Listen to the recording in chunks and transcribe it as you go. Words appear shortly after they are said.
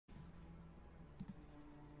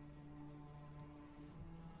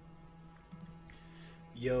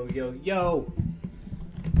Yo, yo, yo.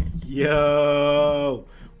 Yo.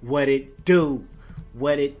 What it do?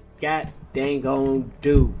 What it got dang on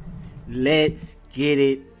do? Let's get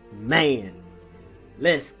it, man.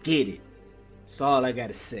 Let's get it. That's all I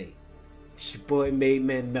gotta say. It's your boy Made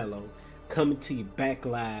Man Mellow coming to you back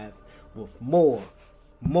live with more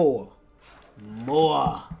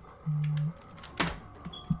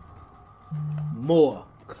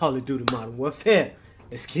Call of Duty Modern Warfare.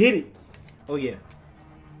 Let's get it. Oh yeah,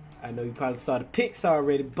 I know you probably saw the pics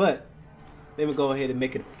already, but let me go ahead and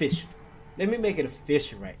make it official. Let me make it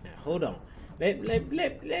official right now. Hold on. Let me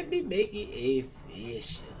make it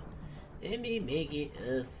official. Let me make it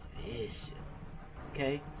official.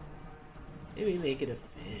 Okay? Let me make it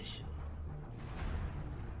official.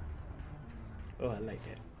 Oh, I like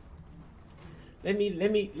that. Let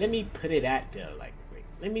me put it out there like wait.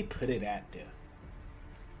 Let me put it out there.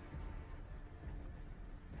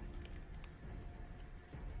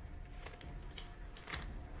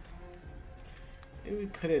 Let me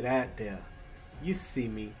put it out there. You see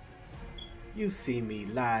me. You see me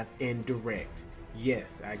live and direct.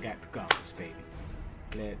 Yes, I got the goggles, baby.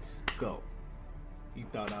 Let's go. You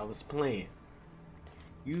thought I was playing.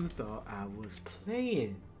 You thought I was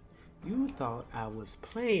playing. You thought I was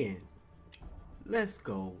playing. Let's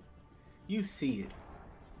go. You see it.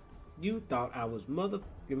 You thought I was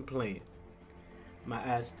motherfucking playing. My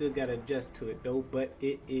eyes still gotta adjust to it though, but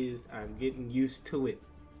it is, I'm getting used to it.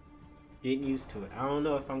 Getting used to it. I don't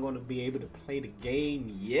know if I'm going to be able to play the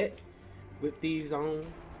game yet with these on,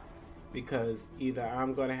 because either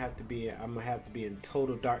I'm gonna have to be in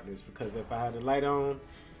total darkness, because if I have the light on,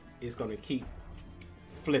 it's gonna keep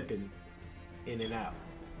flipping in and out.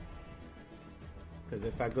 Because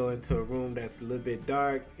if I go into a room that's a little bit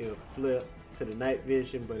dark, it'll flip to the night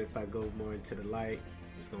vision, but if I go more into the light,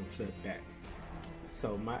 it's gonna flip back.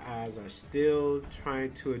 So my eyes are still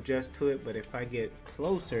trying to adjust to it, but if I get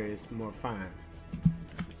closer, it's more fine.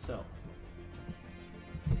 So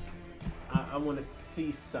I want to see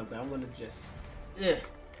something. I want to just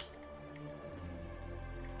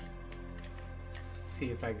see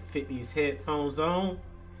if I can fit these headphones on.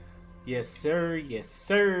 Yes, sir. Yes,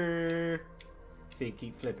 sir. See,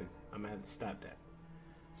 keep flipping. I'm gonna have to stop that.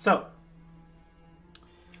 So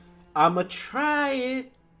I'ma try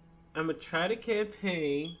it. I'm gonna try the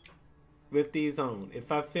campaign with these on. If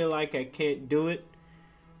I feel like I can't do it,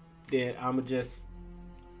 then I'm gonna just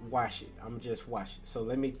watch it. I'm gonna just watch it. So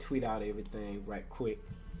let me tweet out everything right quick.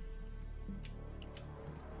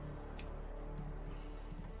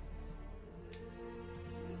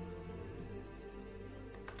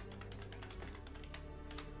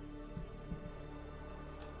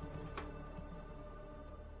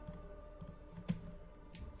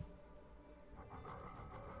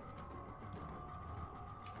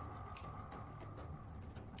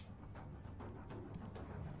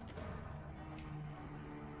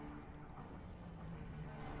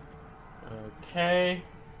 Okay,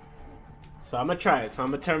 so I'm gonna try it. So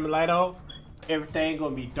I'm gonna turn the light off. Everything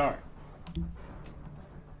gonna be dark.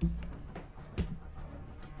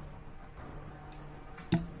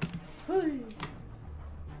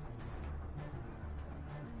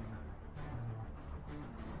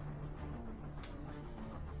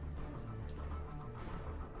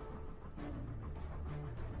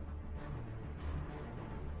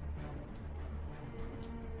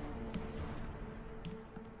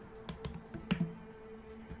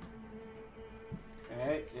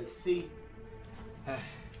 Alright, let's see.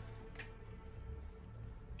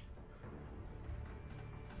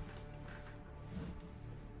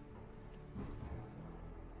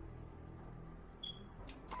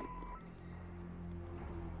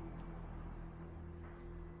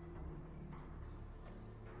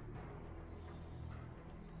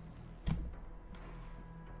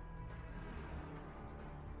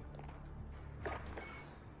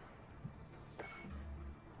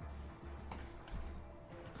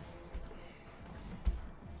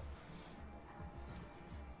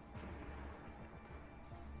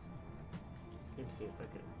 Let me see if I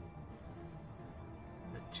can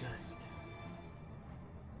adjust.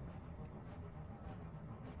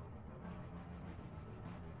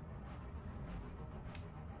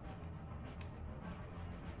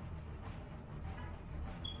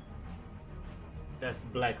 That's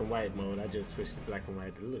black and white mode. I just switched to black and white.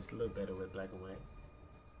 It looks a little better with black and white.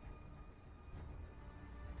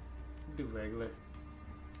 Do regular.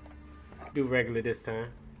 Do regular this time.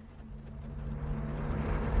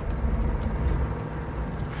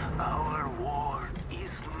 Our war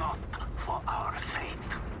is not for our fate.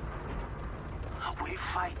 We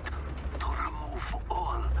fight to remove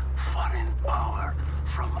all foreign power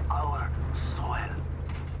from our soil.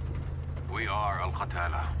 We are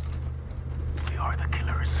Al-Qatala. We are the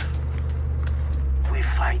killers. We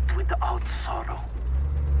fight without sorrow.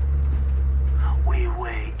 We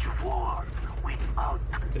wage war without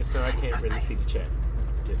Just know I can't really see the chat.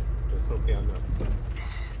 Just hope y'all know. This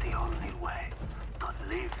is the only way to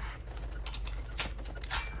live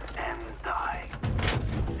and die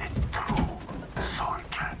a true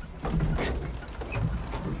soldier.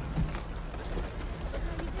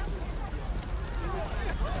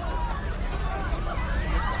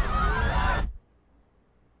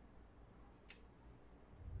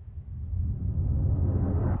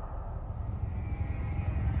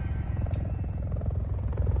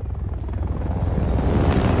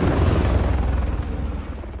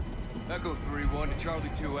 Echo 3-1 to Charlie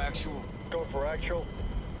 2 actual. Going for actual.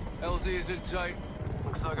 LZ is in sight.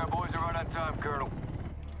 Looks like our boys are right on time, Colonel.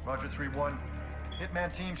 Roger 3-1.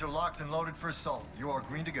 Hitman teams are locked and loaded for assault. You are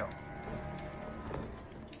green to go.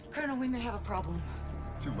 Colonel, we may have a problem.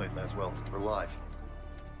 Too late, Laswell. We're live.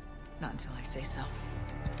 Not until I say so.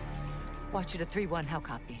 Watch it at 3-1, how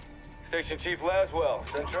copy? Station Chief Laswell,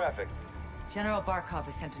 send traffic. General Barkov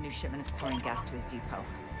has sent a new shipment of chlorine gas to his depot.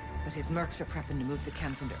 But his mercs are prepping to move the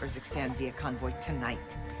chems into Urzikstan via convoy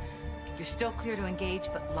tonight. You're still clear to engage,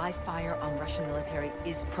 but live fire on Russian military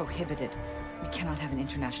is prohibited. We cannot have an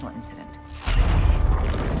international incident.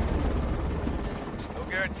 No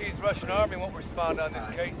guarantees Russian army won't respond on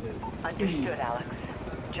this case. Understood, Alex.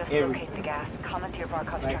 Just Everything. locate the gas, commandeer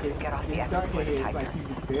Barkov's Like truck and get off the it's exit dark before in the here. It's Tiger. like you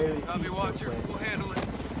can barely see Copy, stuff, Watcher. but We'll handle it.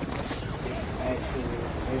 it's actually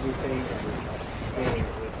everything that is there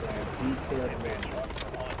is like detailed manner.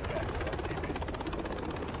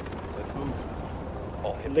 Let's move.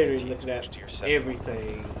 And literally looking at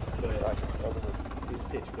everything, but it's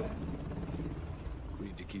pitch black. We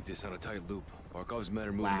need to keep this on a tight loop. Barkov's men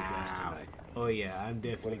are moving the gas Wow. tonight. Oh yeah, I'm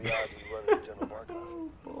definitely. Oh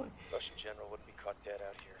boy. Russian general wouldn't be caught dead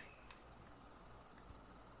out here.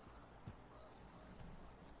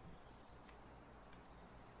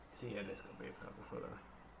 See, yeah, that's gonna be a problem. Hold on.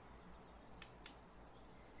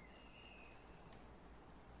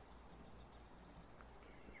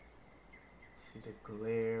 See, the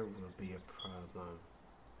glare will be a problem.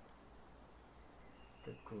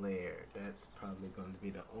 The glare, that's probably going to be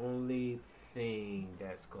the only thing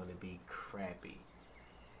that's going to be crappy.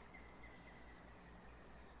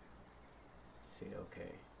 See,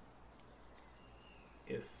 okay.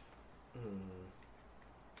 If,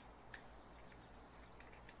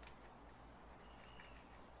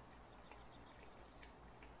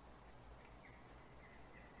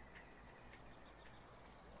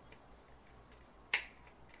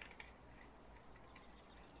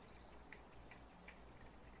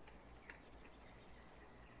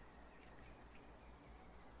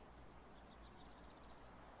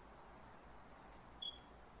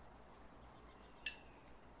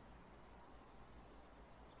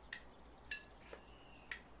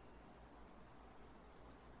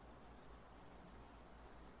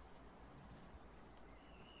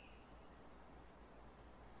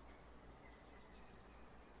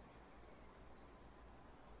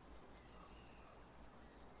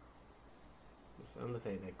 it's the only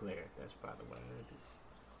thing that glare. That's probably what I do.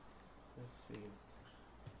 Let's see.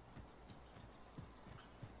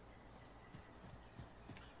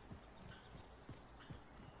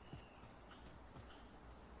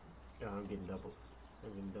 Oh, I'm getting double. I'm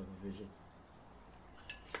getting double vision.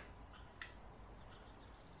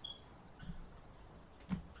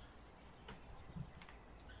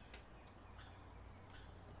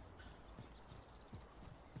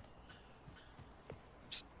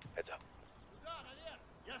 Heads up.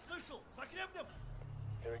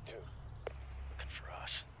 Hearing two. Looking for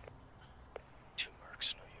us. Two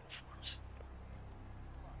mercs, no uniforms.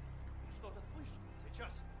 Что-то слышу.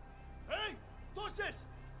 Сейчас. Эй, кто здесь?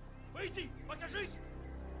 Выйди, покажись.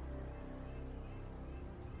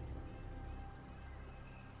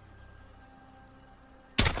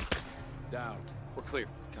 Down. We're clear.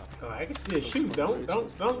 Copy. Oh, I can still shoot.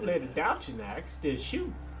 Don't let it doubt you now. I can still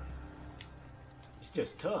shoot. It's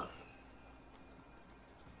just tough.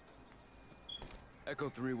 Echo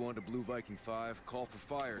 3-1 to Blue Viking 5. Call for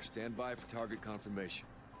fire. Stand by for target confirmation.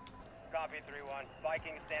 Copy 3-1.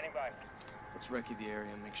 Viking standing by. Let's recce the area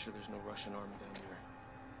and make sure there's no Russian army down here.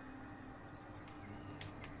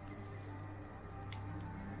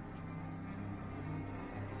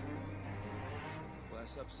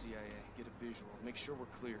 Blast up, CIA. Get a visual. Make sure we're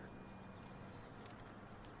clear.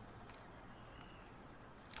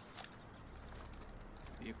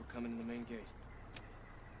 Vehicle coming in the main gate.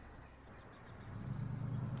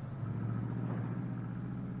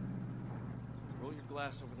 Roll your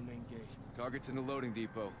glass over the main gate. Target's in the loading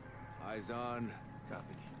depot. Eyes on.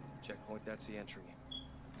 Copy. Checkpoint, that's the entry.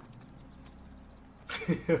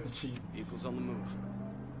 Gee. Vehicles on the move.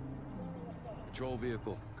 Patrol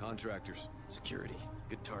vehicle. Contractors. Security.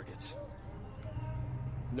 Good targets.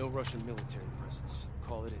 No Russian military presence.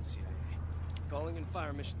 Call it in, CIA. Calling in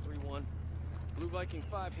fire mission 3-1. Blue Viking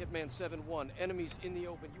 5, Hitman 7-1. Enemies in the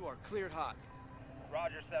open. You are cleared hot.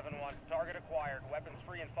 Roger, 7-1. Target acquired. Weapons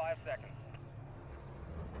free in 5 seconds.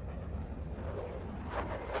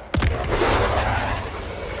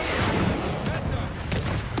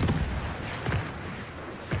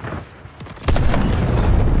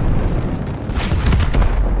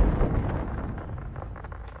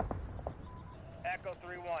 Echo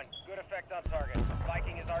 3-1. Good effect on target.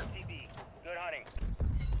 Viking is RTB. Good hunting.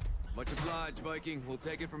 Much obliged, Viking. We'll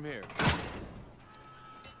take it from here.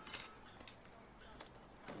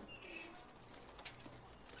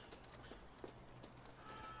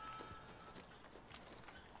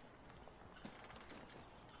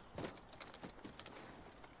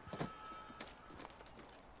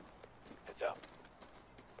 Heads up.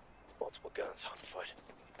 Multiple guns on foot.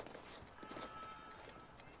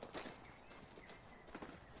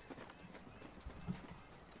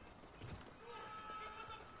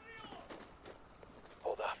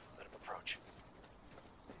 Hold off. Let him approach.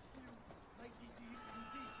 Найдите их, не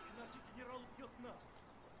бейте, иначе генерал убьет нас.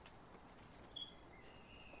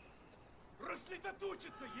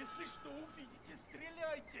 Рассредоточиться! Если что увидите,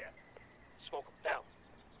 стреляйте! Smoke him down.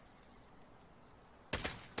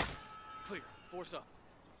 Clear. Force up.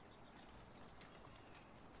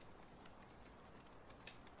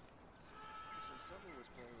 So someone was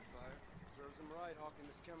playing with fire. Serves him right, hawking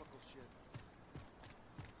this chemical shit.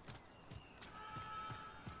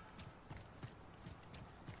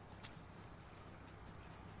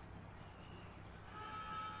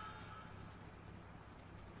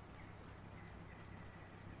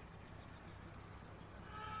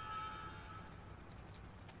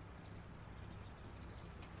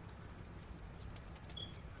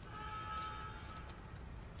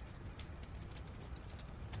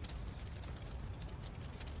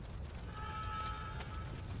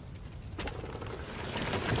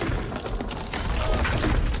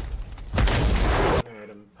 Alright,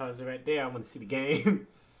 I'm pausing right there. I want to see the game.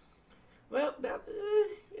 Well, that's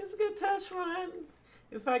it's a good test run.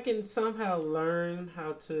 If I can somehow learn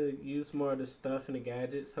how to use more of the stuff and the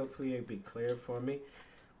gadgets, hopefully it'll be clear for me.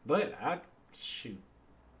 But shoot,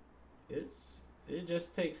 it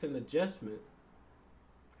just takes an adjustment.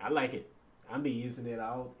 I like it. I'll be using it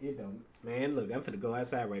all. It don't, man. Look, I'm finna go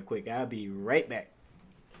outside right quick. I'll be right back.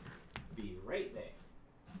 Be right back.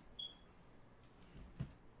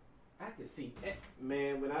 I can see,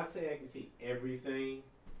 man. When I say I can see everything,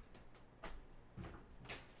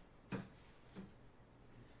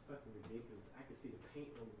 it's fucking ridiculous. I can see the paint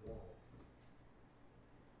on the wall.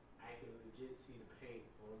 I can legit see the paint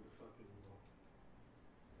on the fucking wall.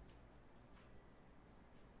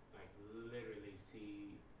 Like literally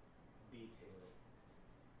see detail.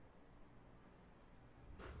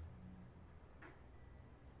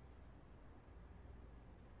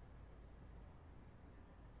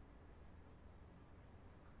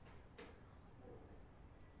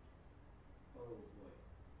 Oh boy.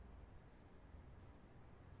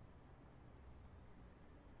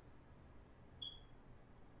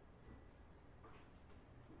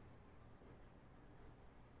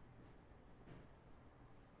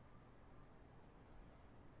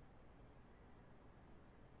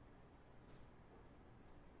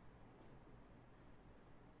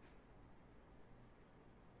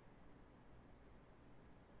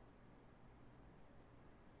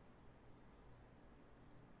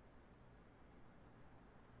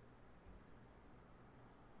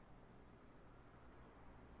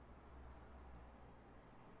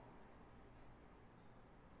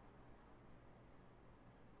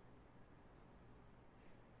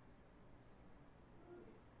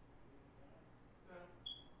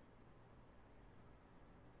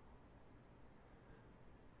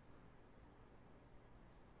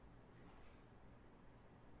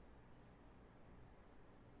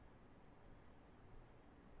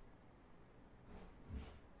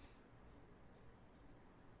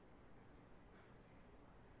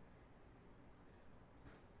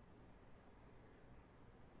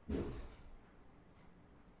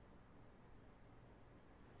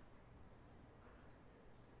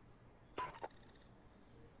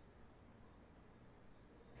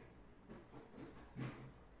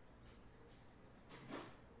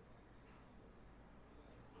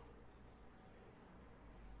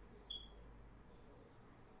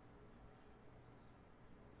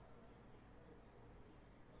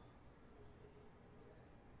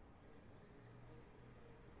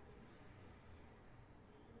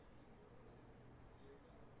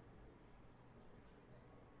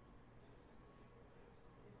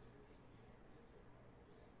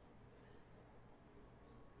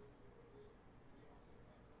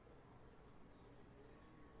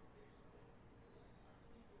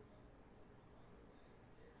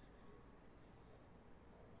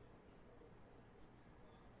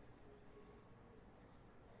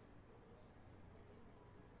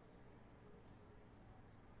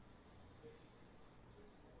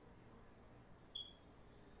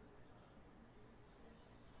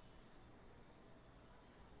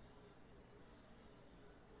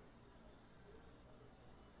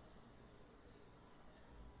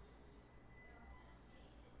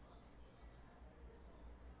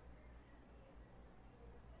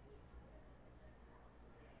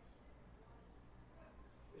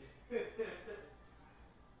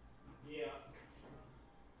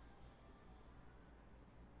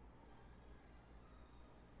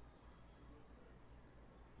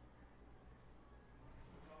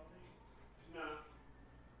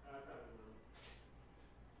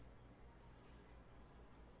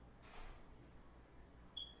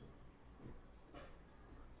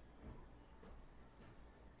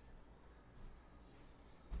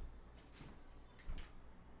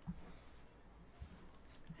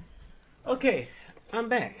 Okay, I'm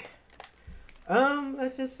back.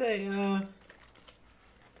 Let's just say,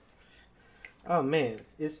 oh man,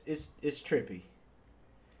 it's trippy.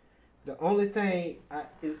 The only thing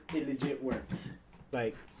is it legit works.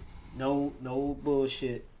 Like, no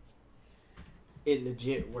bullshit. It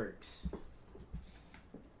legit works.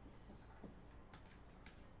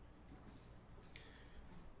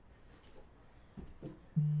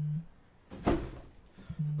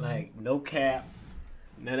 Like, no cap,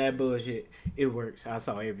 none of that bullshit. It works. I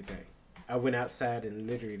saw everything. I went outside and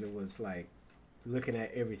literally was like looking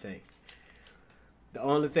at everything. The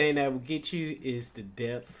only thing that will get you is the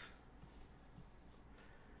depth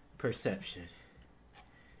perception.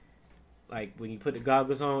 Like, when you put the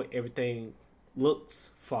goggles on, everything looks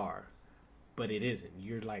far, but it isn't.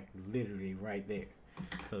 You're like literally right there.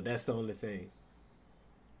 So that's the only thing.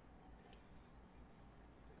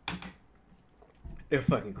 They're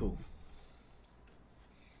fucking cool.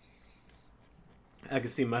 I can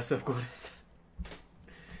see myself going outside.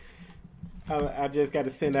 I just got to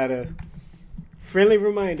send out a friendly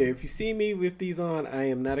reminder. If you see me with these on, I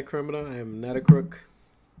am not a criminal. I am not a crook.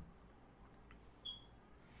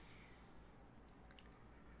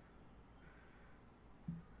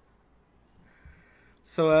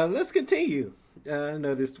 So let's continue. I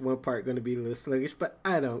know this one part going to be a little sluggish, but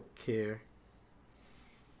I don't care.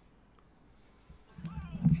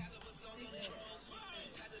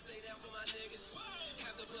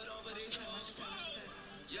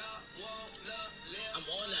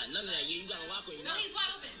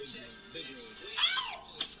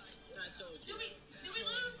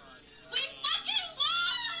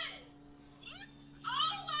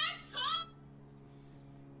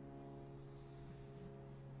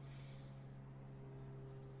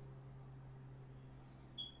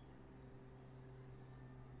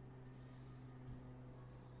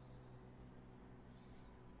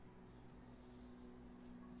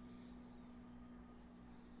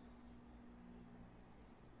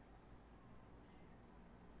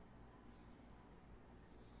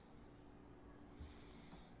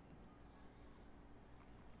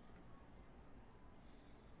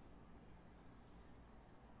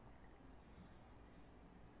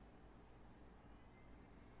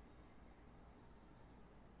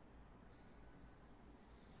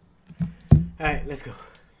 All right, let's go.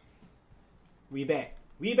 We back.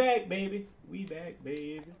 We back, baby. We back,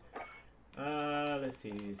 baby. Let's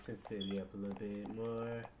see. Sensitivity up a little bit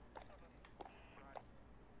more.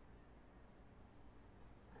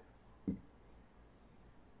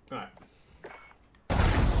 All right.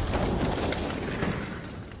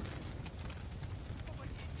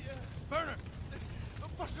 Burner!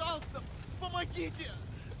 Пожалуйста, помогите!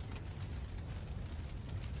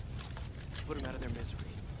 Put them out of their misery.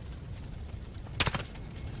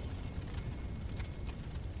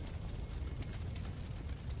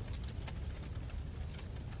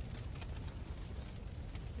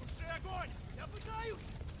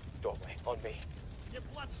 Doorway, on me. Мне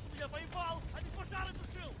платят, что я воевал, а не пожары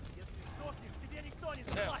тушил! Если сдохнешь, тебе никто не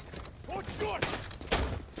заплатит! О, черт!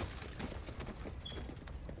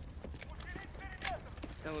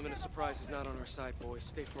 Element of surprise is not on our side, boys.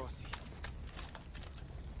 Stay frosty.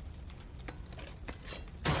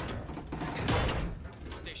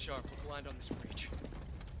 Stay sharp. We're blind on this breach.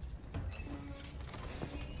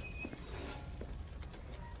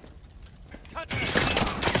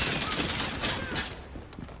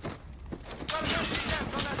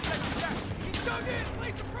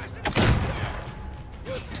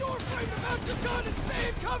 Use the door frame to mount your gun and stay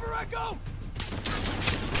in cover, Echo!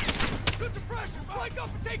 Good suppression! Flank up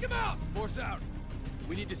and take him out! Force out.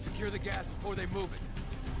 We need to secure the gas before they move it.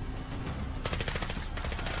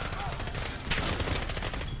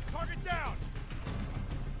 Target down!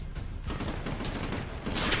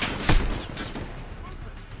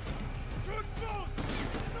 Too exposed!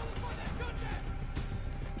 Nullify that gun gas!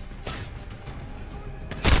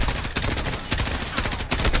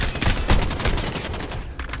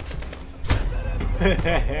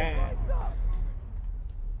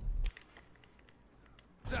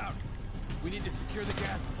 Out. We need to secure the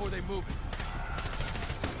gas before they move it.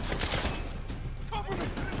 Cover me!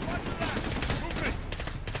 Watch for that! Movement!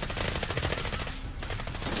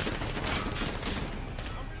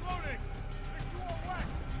 I'm reloading! They're to our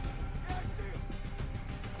west! Yeah, I see them!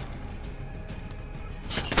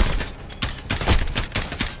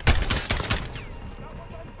 That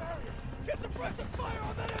one's on the barrier! Get suppressive fire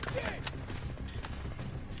on that MG!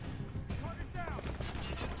 Target down!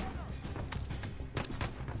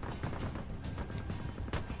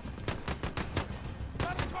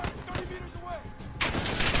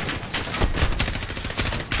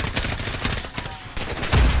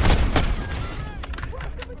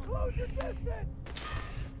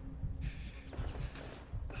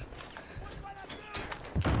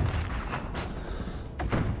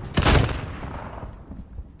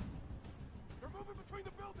 between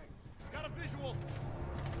the buildings! Got a visual!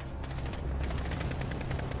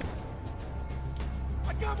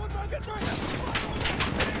 I got one by the train!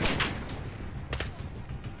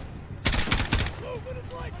 Move with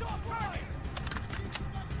his lights off! Right.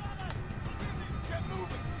 Get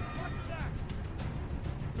moving! Watch his act!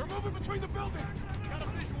 They're moving between the buildings! Got a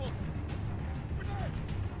visual!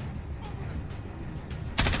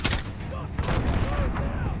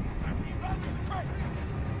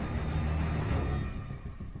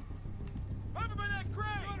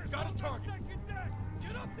 Got a target!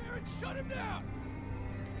 Get up there and shut him down!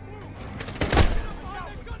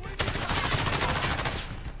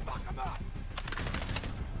 Knock him out!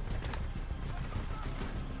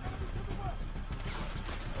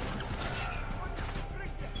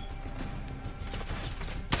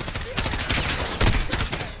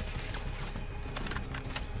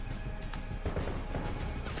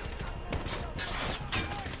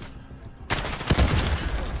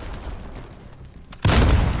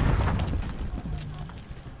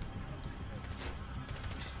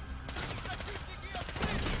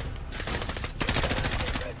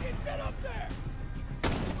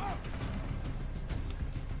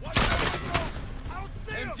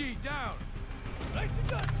 MG down! Right to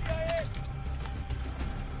gun, CIA!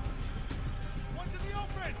 One's in the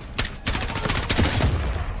open!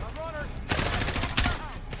 A runner!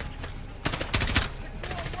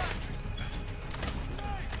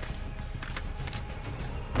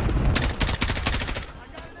 I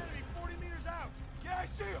got an enemy 40 meters out! Yeah, I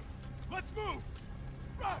see him! Let's move!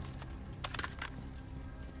 Rush!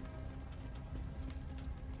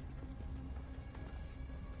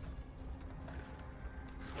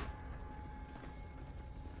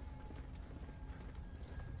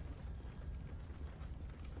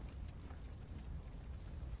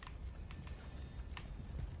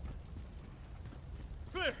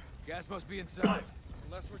 Clear! Gas must be inside.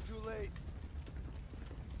 Unless we're too late.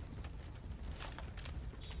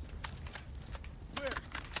 Clear!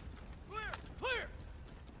 Clear! Clear!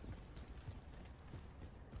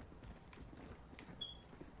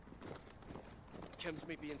 Chems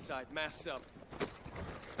may be inside. Masks up.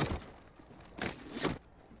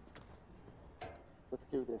 Let's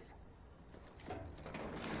do this.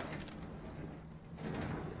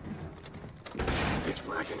 It's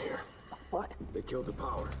black in here. Fuck. They killed the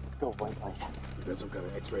power. Go white light. You got some kind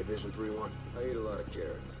of X-ray vision, 3-1? I ate a lot of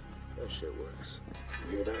carrots. That shit works.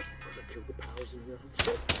 You hear that? Whoever killed the powers in here.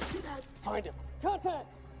 Shit! See that? Find him. Contact!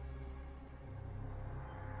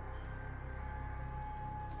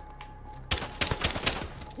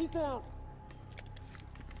 He's down.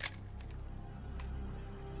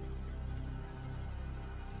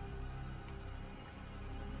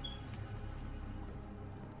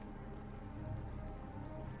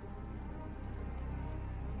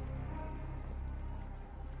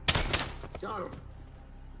 Got him!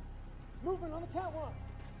 Movement on the catwalk.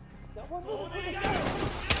 Got one movement.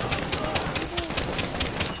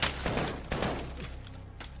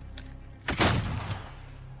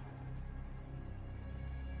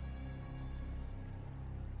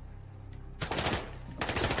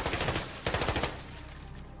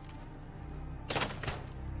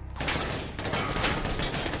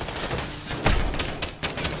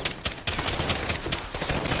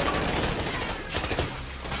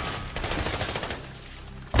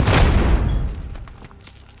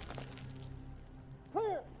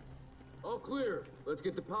 All clear. Let's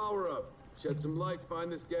get the power up. Shed some light, find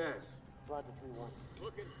this gas. Roger, 3-1.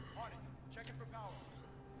 Looking. On it. Checking for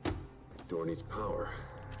power. Door needs power.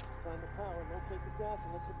 Find the power, locate the gas,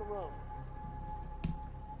 and let's hit the road.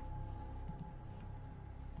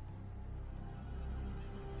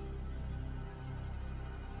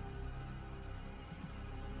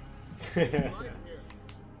 Light here.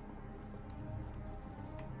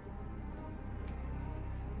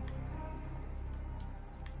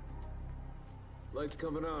 Lights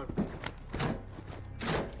coming on.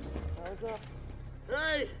 Eyes up.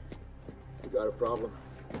 Hey! We got a problem.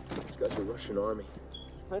 These guys are Russian army.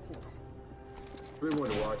 Spetsnaz.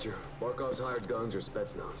 3-1 to Watcher. Barkov's hired guns or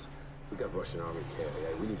Spetsnaz. We got Russian army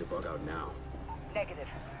KIA. We need to bug out now. Negative.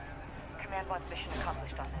 Command wants mission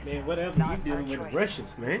accomplished on this. Man, whatever Not you dealing our with choice.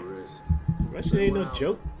 Russians, man. There is. Russia ain't no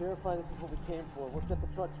joke. Verify this is what we came for. We'll set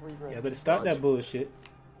the trucks for egress. Yeah, better stop that bullshit.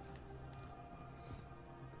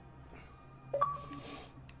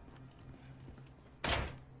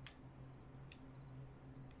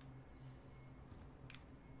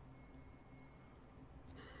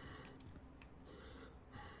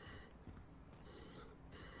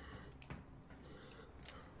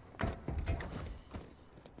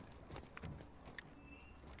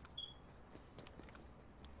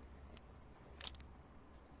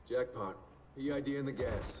 Jackpot. EID in the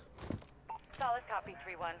gas. Solid copy,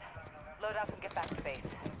 3-1. Load up and get back to base.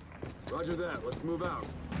 Roger that. Let's move out.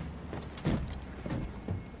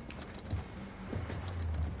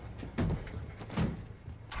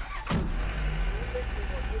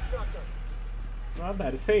 I'm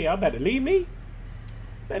about to say, y'all about to leave me?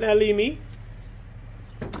 Better not leave me.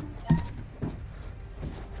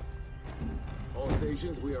 All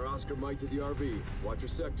stations, we are Oscar Mike to the RV. Watch your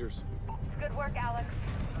sectors. Good work, Alex.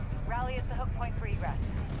 Rally is the hook point for egress.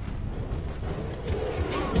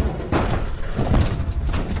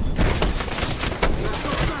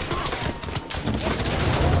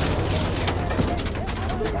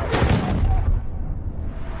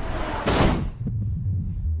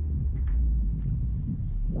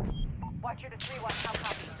 Watcher to 3-1, how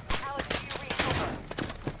copy? Alex, do you read over?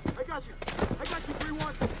 I got you,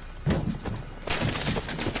 3-1.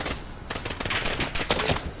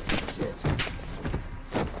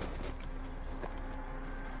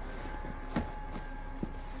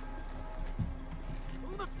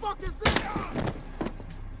 Who the fuck is this?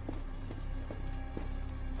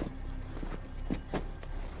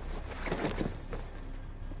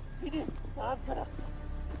 سيدي تعال فرق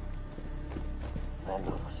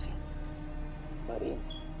مالو روسي مارينز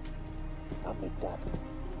عميتات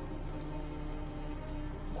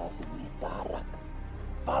لازم نتحرك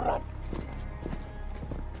برا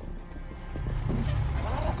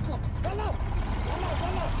يلا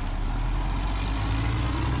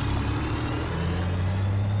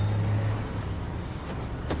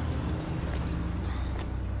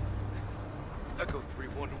Echo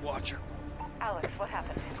 3-1 to Watcher. Alex, what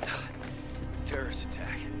happened? Terrorist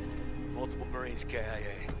attack. Multiple Marines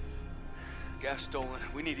KIA. Gas stolen.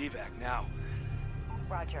 We need evac now.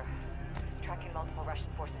 Roger. Tracking multiple Russian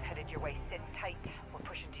forces headed your way. Sit tight. We're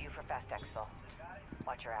pushing to you for fast exfil.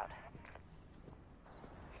 Watcher out.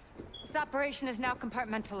 This operation is now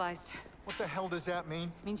compartmentalized. What the hell does that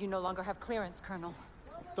mean? Means you no longer have clearance, Colonel.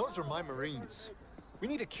 Those are my Marines. We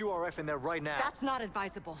need a QRF in there right now. That's not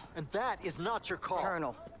advisable. And that is not your call.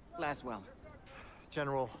 Colonel Laswell.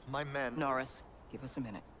 General, my men... Norris, give us a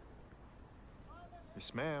minute.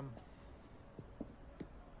 Yes, ma'am.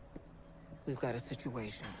 We've got a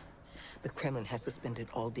situation. The Kremlin has suspended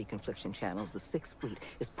all deconfliction channels. The Sixth Fleet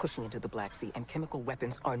is pushing into the Black Sea, and chemical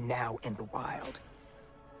weapons are now in the wild.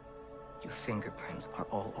 Your fingerprints are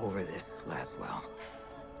all over this, Laswell.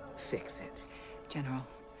 Fix it. General,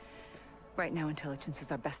 right now intelligence is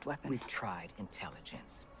our best weapon. We've tried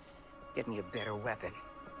intelligence. Get me a better weapon.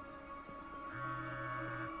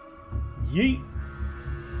 Yeet.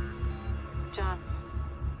 John,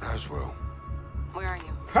 Laswell. where are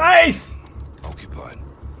you? Price! Occupied.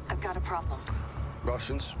 I've got a problem.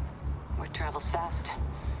 Russians? Word travels fast.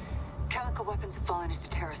 Chemical weapons have fallen into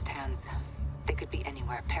terrorist hands. They could be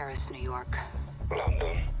anywhere. Paris, New York.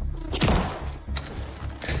 London.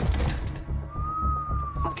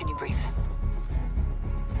 When can you brief?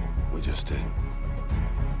 We just did.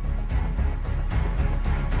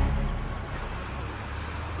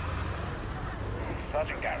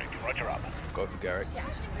 Sergeant Garrick, roger up. Go for Garrick.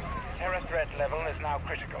 Terror threat level is now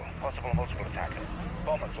critical. Possible multiple attackers.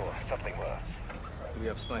 Bombers or something worse. Do we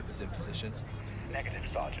have snipers in position? Negative,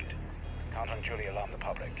 Sergeant. Can't unduly alarm the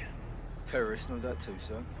public. Terrorists know that too,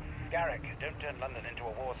 sir. Garrick, don't turn London into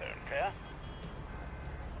a war zone, clear?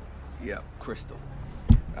 Yeah, Crystal.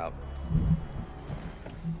 Out.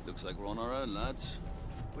 Looks like we're on our own, lads.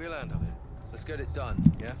 We'll handle it. Let's get it done,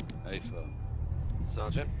 yeah? Hey, firm.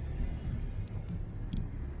 Sergeant.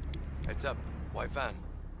 Heads up. White van.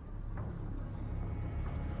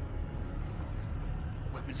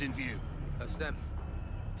 Weapons in view. That's them.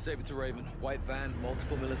 Saber to Raven. White van,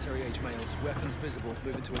 multiple military-age males. Weapons visible.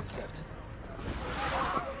 Moving to intercept.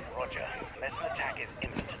 Roger. Unless an attack is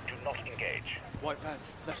imminent, do not engage. White van.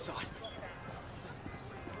 Left side.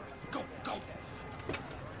 Go, go!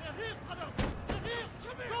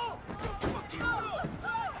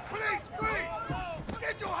 Police, freeze!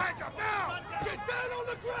 Get your hands up now! Get down on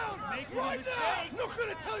the ground! Right now! I'm not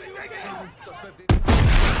gonna tell you again! Suspect.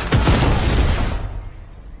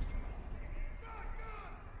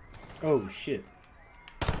 Oh shit.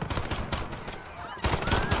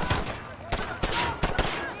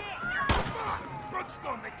 Brooks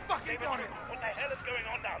gone, they fucking got it! What the hell is going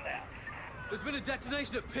on down there? There's been a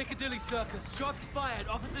detonation at Piccadilly Circus. Shots fired,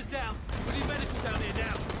 officers down. We need medical down here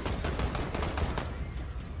now.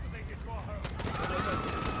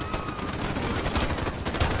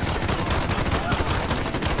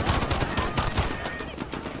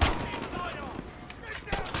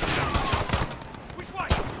 Which way?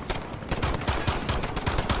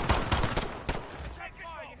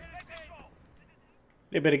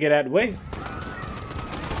 They better get out of the way.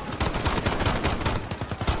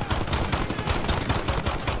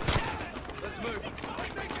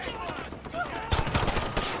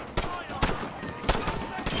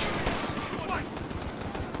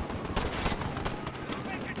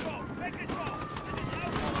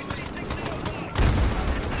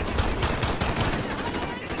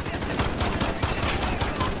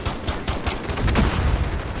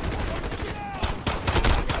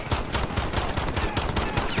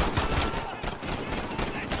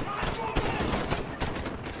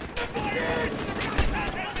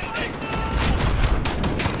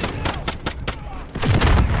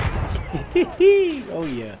 Oh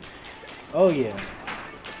yeah. Oh yeah.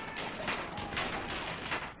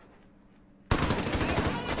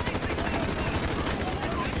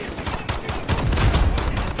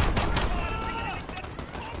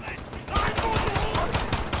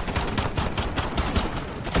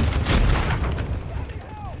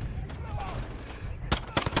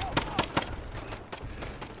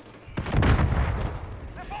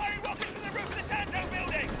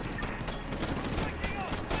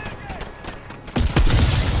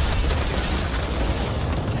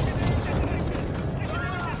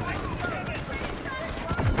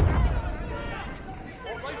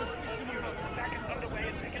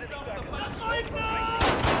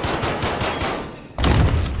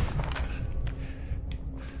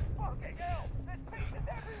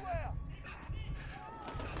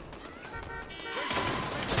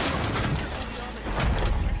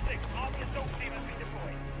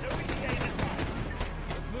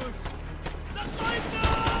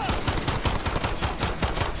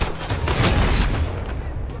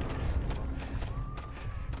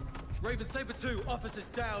 Raven, Saber 2, officers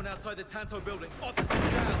down outside the Tanto building. Officers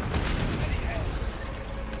down.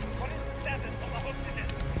 What is the status of the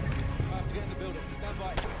hostages? I have to get in the building. Stand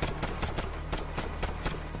by.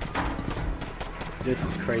 This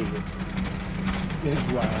is crazy. This is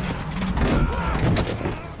wild.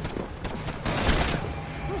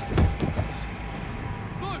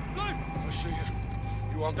 I'll shoot you.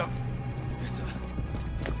 You armed up? Yes, sir.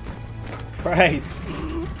 Price.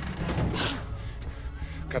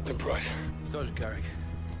 Captain Price. Sergeant Garrick.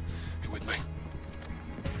 You with me?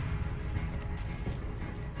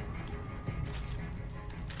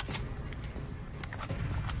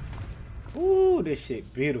 Ooh, this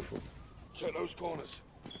shit beautiful. Check those corners.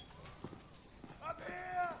 Up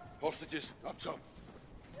here! Hostages, up top.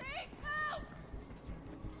 Please help!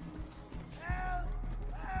 Help!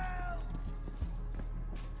 Help!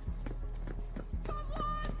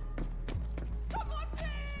 Someone! Someone,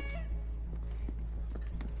 please!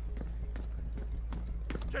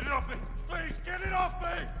 Get it off me! Please, get it off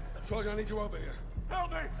me! Sergeant, I need you over here.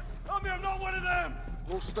 Help me! Help me, I'm not one of them!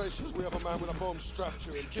 All stations, we have a man with a bomb strapped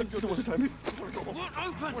to him. Keep your distance. Look, open! I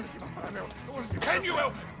want to see my girl. I want to see my Can you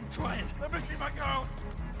help? I'm trying. Let me see my girl!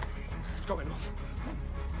 It's going off.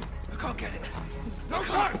 I can't get it. No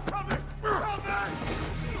time! Help me! Help me!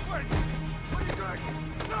 Wait! What are you doing?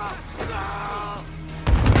 No! No!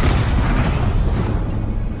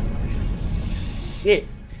 Shit.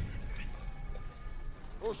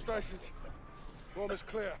 All stations. Bomb is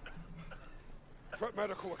clear. Prep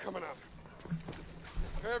medical are coming up.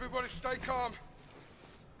 Okay, everybody stay calm.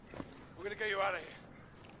 We're gonna get you out of here.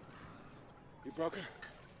 You broken?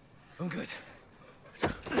 I'm good.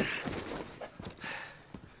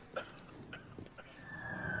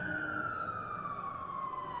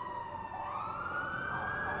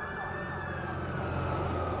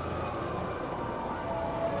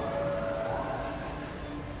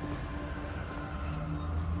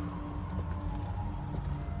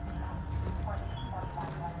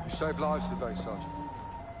 You saved lives today, Sergeant.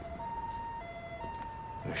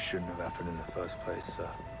 It shouldn't have happened in the first place, sir.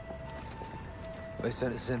 They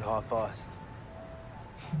sent us in half-assed.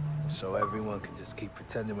 So everyone can just keep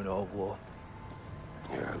pretending we're not at war.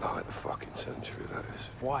 Yeah, like the fucking century, that is.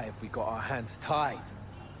 Why have we got our hands tied?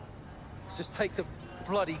 Let's just take the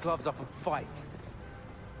bloody gloves up and fight.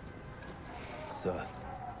 Sir.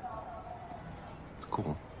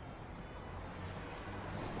 Cool.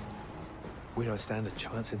 We don't stand a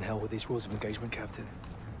chance in hell with these rules of engagement, Captain.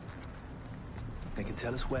 They can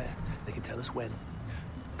tell us where, they can tell us when.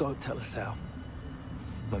 Don't tell us how.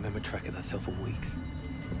 My memory tracking that cell for weeks.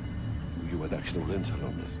 You had actual intel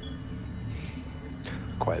on this?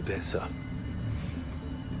 Quite a bit, sir.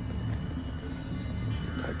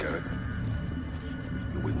 I get it.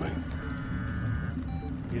 You're with me.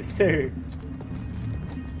 Yes, sir.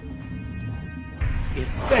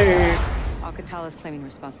 Yes, sir. Alcatala's claiming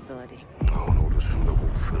responsibility. Oh, and orders from the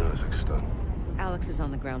Wolf in Urzikstan. Alex is on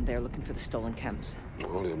the ground there looking for the stolen chems.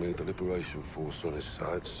 Well, he'll need the Liberation Force on his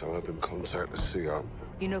side, so have him contact the CO.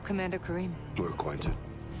 You know Commander Karim? We're acquainted.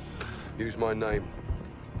 Use my name,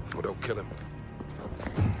 or they'll kill him.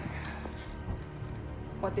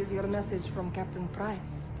 What is your message from Captain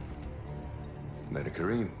Price? Commander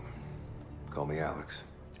Karim. Call me Alex.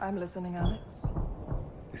 I'm listening, Alex.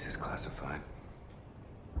 This is classified.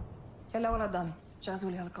 Hello, Dami.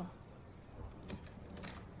 Jazuli halkom.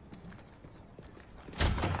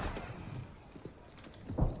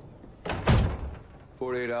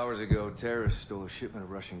 48 hours ago, terrorists stole a shipment of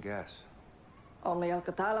Russian gas. Only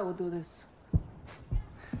Al-Qatala would do this.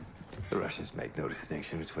 The Russians make no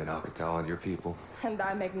distinction between Al-Qatala and your people. And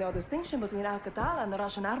I make no distinction between Al-Qatala and the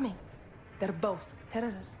Russian army. They're both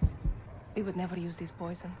terrorists. We would never use these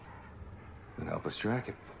poisons. Then help us track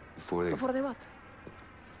it before they... Before they what?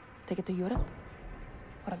 Take it to Europe?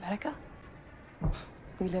 Or America?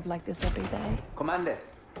 We live like this every day. Commander,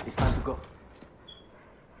 it's time to go.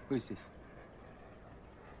 Who is this?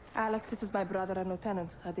 Alex, this is my brother and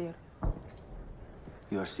Lieutenant, Hadir.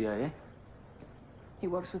 You are CIA? He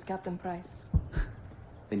works with Captain Price.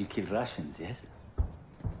 Then you kill Russians, yes?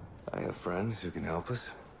 I have friends who can help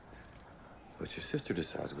us. But your sister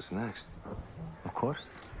decides what's next. Of course.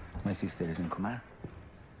 My sister is in command.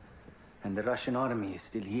 And the Russian army is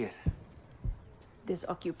still here. This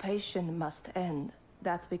occupation must end.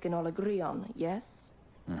 That we can all agree on, yes?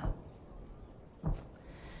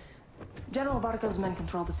 General Barkov's men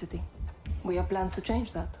control the city. We have plans to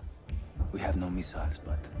change that. We have no missiles,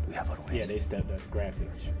 but we have our ways. Yeah, they stepped up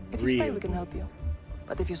graphics. If you stay, we can help you.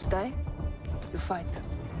 But if you stay, you fight.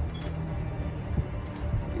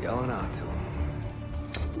 Yelling out to him.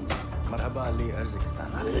 Marhaba Ali, Urzikstan.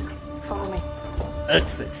 Follow me.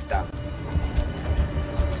 Urzikstan.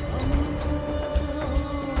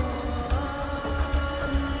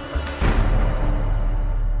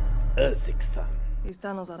 Urzikstan. These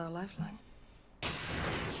tunnels are our lifeline.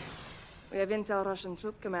 We have intel Russian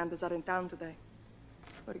troop commanders are in town today.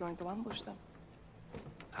 We're going to ambush them.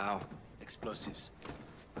 How? Explosives.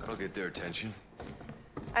 That'll get their attention.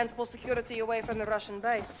 And pull security away from the Russian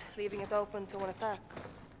base, leaving it open to an attack.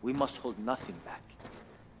 We must hold nothing back.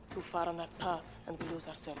 Too far on that path, and we lose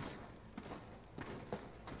ourselves.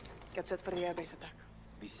 Get set for the airbase attack.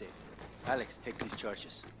 Be safe. Alex, take these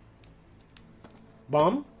charges.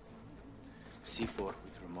 Bomb? C4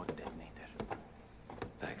 with remote detonator.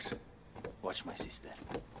 Thanks. Watch my sister.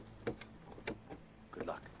 Good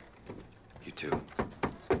luck. You too.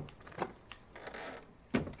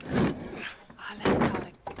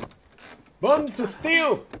 Bombs of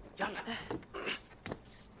steel!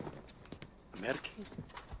 Merki?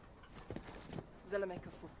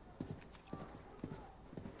 Zelemekafu.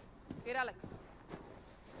 Here, Alex.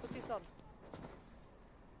 Put this on.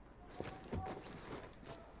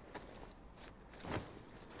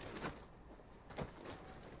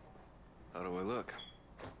 How do I look?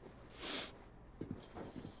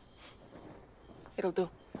 It'll do.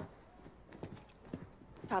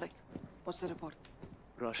 Tarek, what's the report?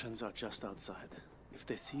 Russians are just outside. If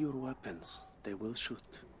they see your weapons, they will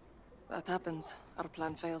shoot. That happens. Our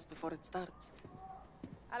plan fails before it starts.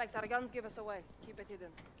 Alex, our guns give us away. Keep it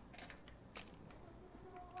hidden.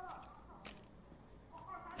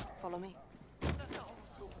 Follow me.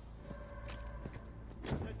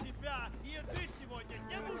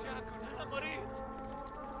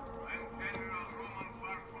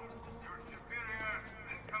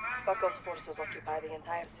 Barkov's forces occupy the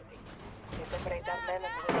entire city. They separate our men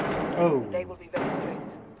and women. Oh. They will be very strict.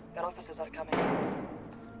 Their officers are coming.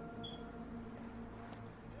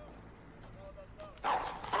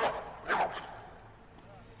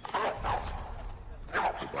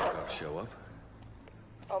 Did Barkov show up?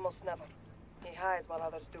 Almost never. He hides while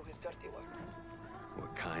others do his dirty work.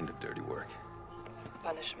 What kind of dirty work?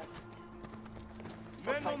 Punishment.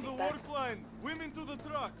 Men on the work line! Women to the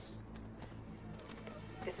trucks!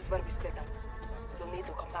 This is where we split up. You'll need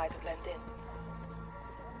to comply to blend in.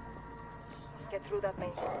 Get through that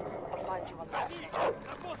main door. I'll find you on the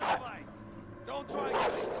outside. Don't try.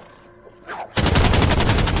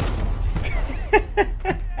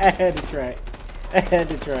 I had to try. I had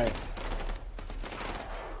to try.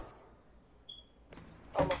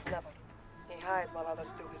 Almost never. He hides while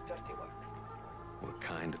others do his dirty work. What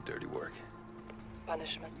kind of dirty work?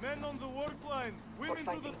 Punishment. Men on the work line! Women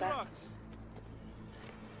to the trucks!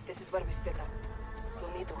 This is where we split up.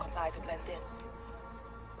 You'll need to comply to blend in.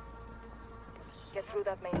 Get through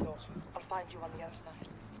that main door. I'll find you on the other side.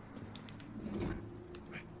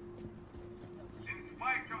 In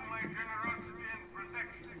spite of my generosity and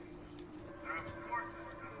protection, there are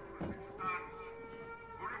forces in Kazakhstan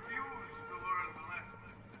who refuse to learn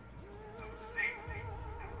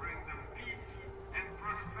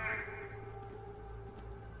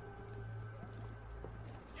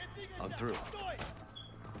I'm through.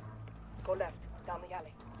 Go left, down the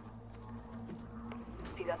alley.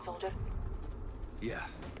 See that soldier? Yeah.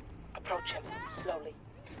 Approach him, slowly.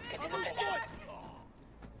 Get his attention.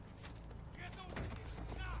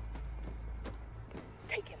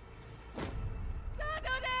 Take him.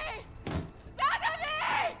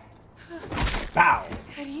 Bow!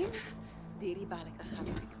 كريم ديري بالك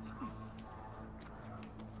أخليك.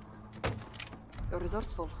 You're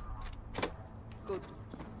resourceful. Good.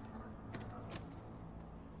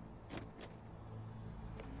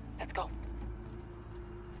 Let's go.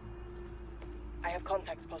 I have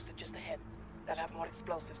contacts posted just ahead. They'll have more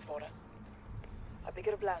explosives for us. A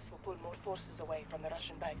bigger blast will pull more forces away from the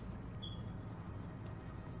Russian base.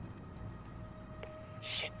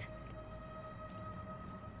 Shit.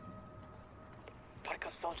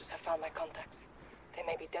 Barkov's soldiers have found my contacts. They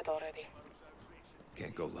may be dead already.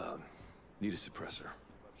 Can't go loud. Need a suppressor.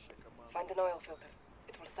 Find an oil filter.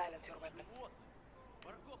 It will silence your weapon.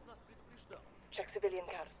 Check civilian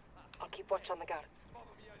cars. I'll keep watch on the guards.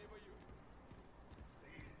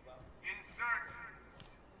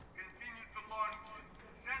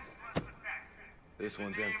 This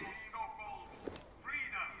one's empty.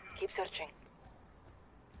 Keep searching.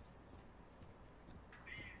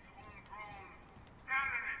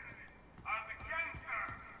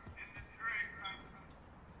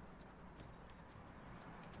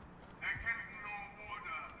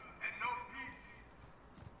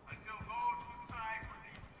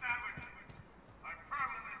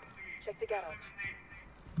 Check the garage.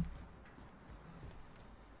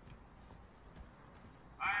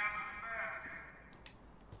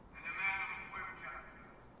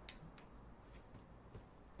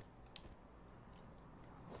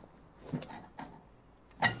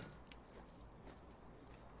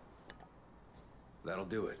 That'll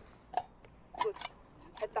do it. Good.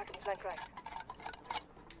 Head back and flank right.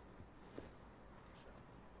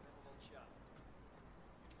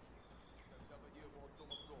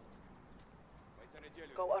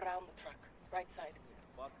 Go around the truck. Right side.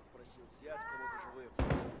 Барков просил взять кого-то живым.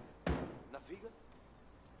 Нафига?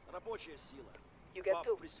 Рабочая сила. You get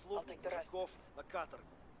two. Прислугу, I'll take the rest. мужиков на каторгу.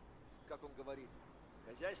 Как он говорит, в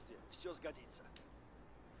хозяйстве все сгодится.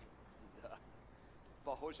 Да,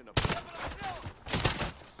 похоже на...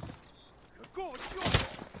 Какого черта?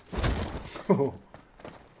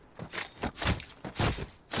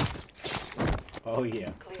 Oh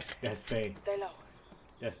yeah, Clear. that's Bay. Stay low.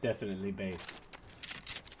 That's definitely Bay.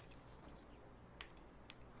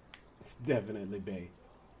 It's definitely Bay.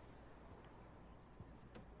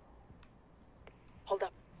 Hold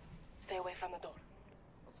up. Stay away from the door.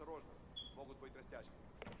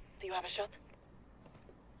 Do you have a shot?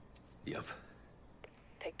 Yep.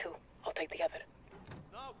 Take two. I'll take the other.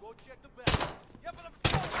 Now go check the back.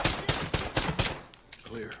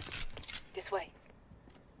 Clear. This way.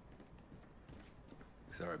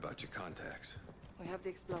 Sorry about your contacts. We have the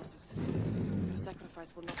explosives. Your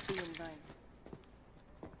sacrifice will not be in vain.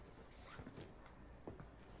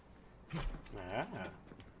 Ah.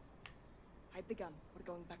 Hide the gun. We're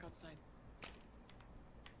going back outside.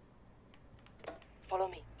 Follow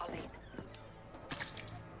me. I'll lead.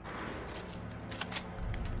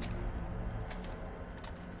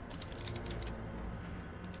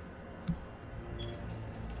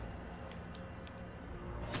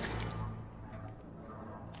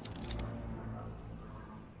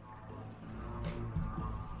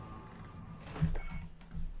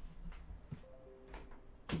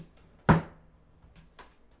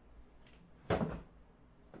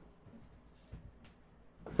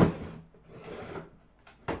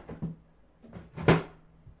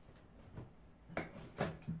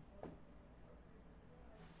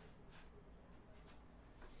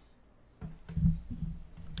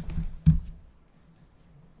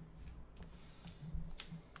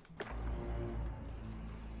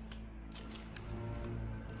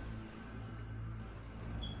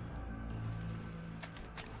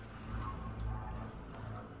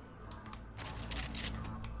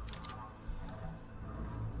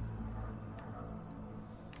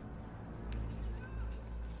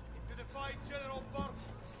 Fight General Barkov.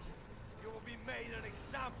 You will be made an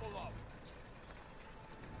example of.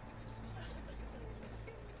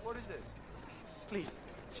 What is this? Please,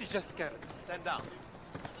 she's just scared. Stand down.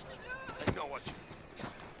 I know what you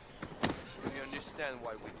mean. You understand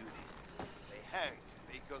why we do this. They hang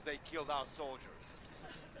because they killed our soldiers.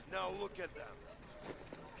 Now look at them.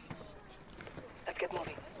 Let's get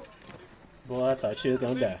moving. Boy, I thought she was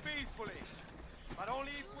gonna die. Peacefully. But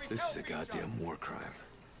only if we This is a help each other. goddamn war crime.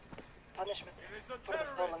 Punishment It is the for the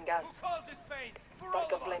terrorists stolen gas. who caused this pain for all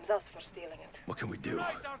Barkov of us. blames us for stealing it. What can we do?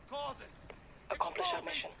 Unite our causes. Accomplish our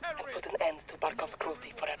mission and put an end to Barkov's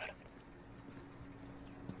cruelty forever.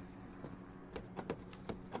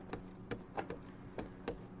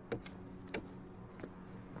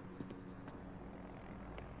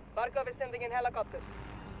 Barkov is sending in helicopters.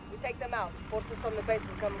 We take them out. Forces from the base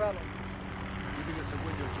will come running. Giving us a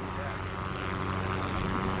window to attack.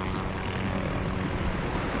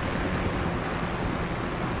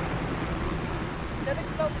 Set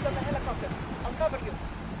explosives on the helicopter. I'll cover you.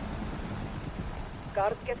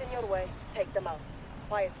 Guards get in your way. Take them out.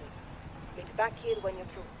 Quietly. Meet back here when you're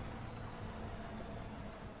through.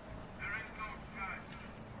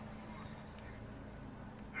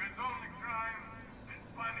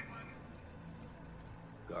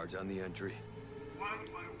 Guards on the entry.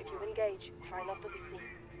 If you engage, try not to be seen.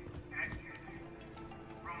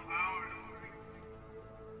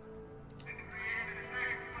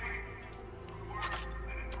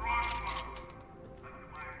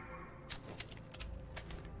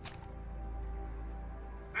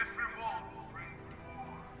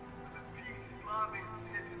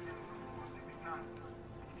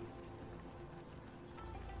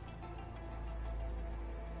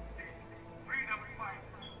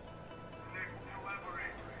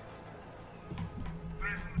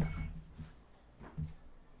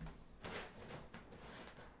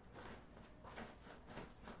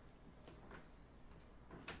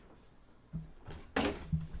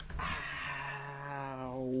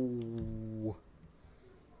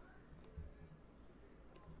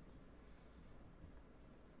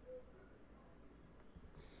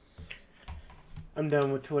 I'm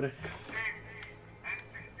done with Twitter.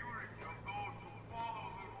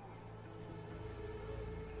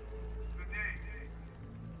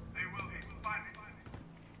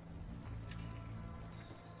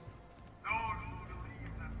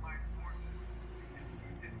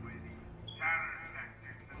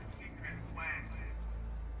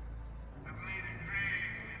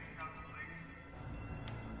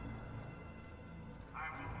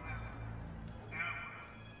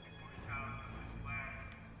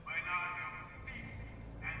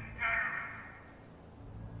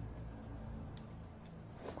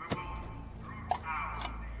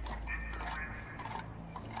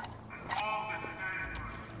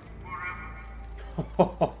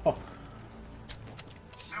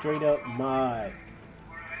 Straight up mod.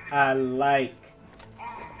 I like.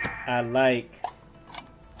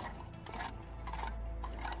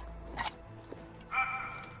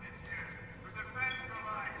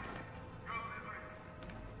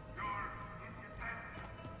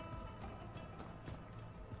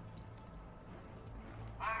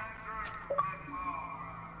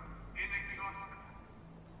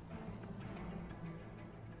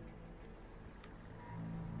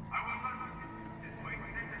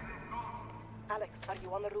 Alex, are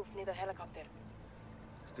you on the roof near the helicopter?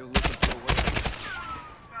 Still looking for a way.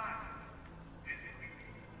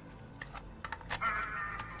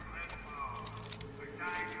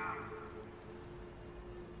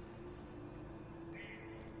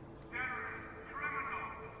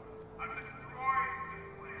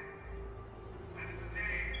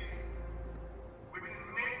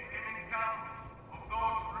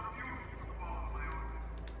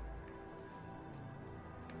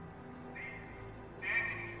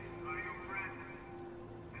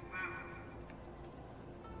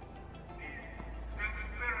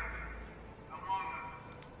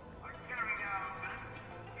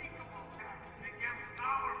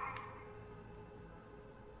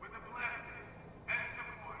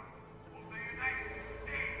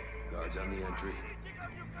 Guards on the entry.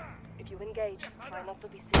 If you engage, try not to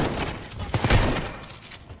be seen.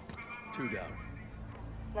 2 down.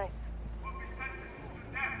 Nice.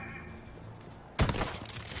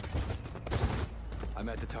 I'm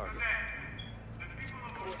at the target.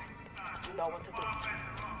 Clear. You know what to do.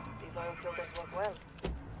 These oil filters work well.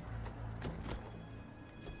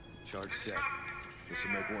 Charge set. This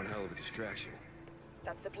will make one hell of a distraction.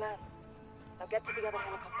 That's the plan. Now get to the other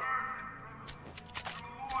helicopter.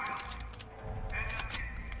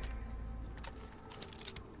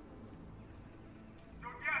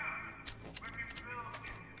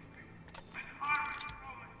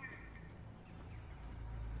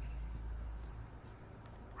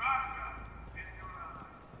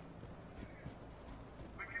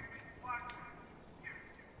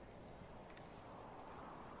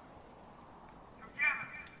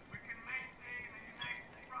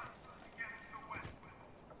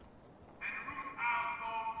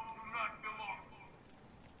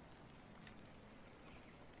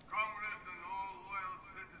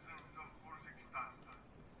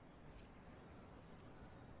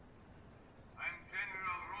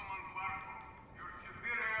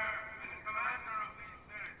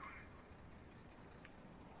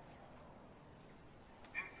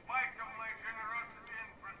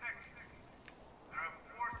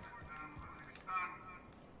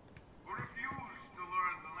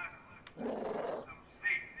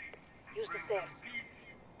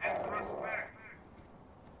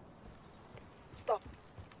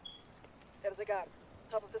 guard.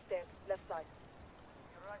 Top of the stairs, left side.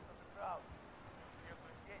 You're right on the crowd. We have to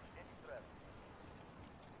engage any threat.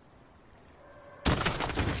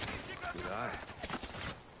 Good eye.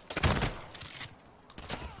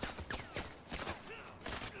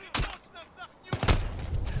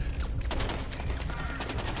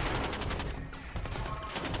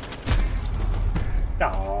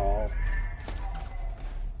 Oh.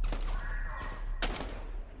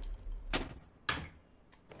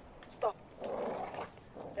 Stop.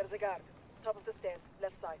 There's a guard. Top of the stairs,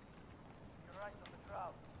 left side. You're right on the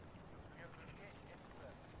crowd. We have to engage any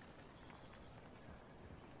threat.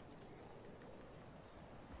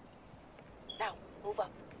 Now, move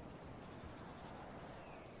up.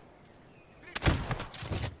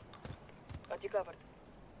 Got you covered.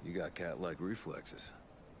 You got cat-like reflexes.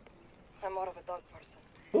 I'm more of a dog person.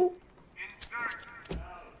 Ooh.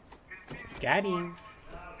 Got him.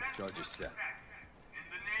 Charges set.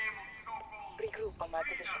 Regroup on my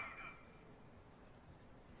position.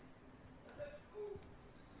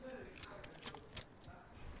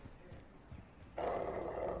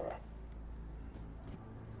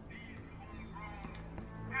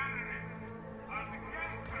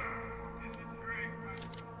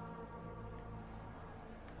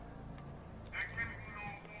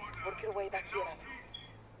 Work your way back here, Alex.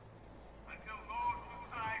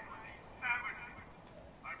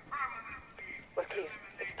 We're clear.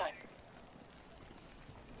 It's time.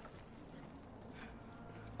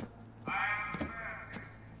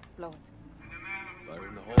 Blow it. Fire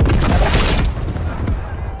in the hole.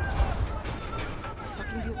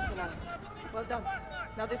 Fucking beautiful, Alex. Well done.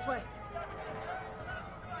 Now this way.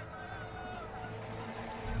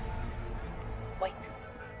 Wait.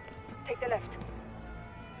 Take the left.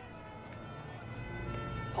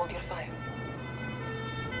 Hold your fire.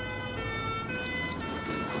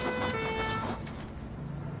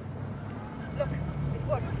 Look, it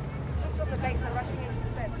worked. Troops of the base are rushing into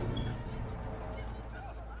the bed.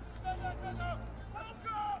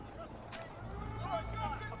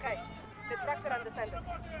 Okay, the trucks are undefended.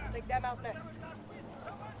 Take them out next.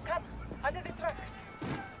 Come, under the truck.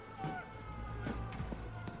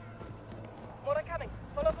 More are coming.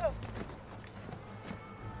 Follow through.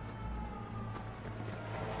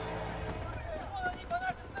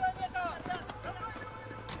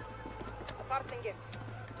 A parting gift.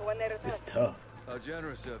 So when they return. It's tough. How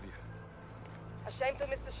generous of you. Ashamed to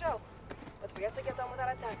miss the show, but we have to get on with our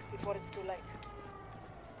attacks before it's too late.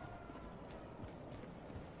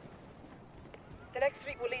 The next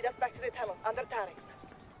street will lead us back to the tunnel, under Tarek's.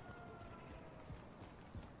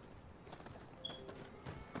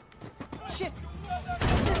 Shit!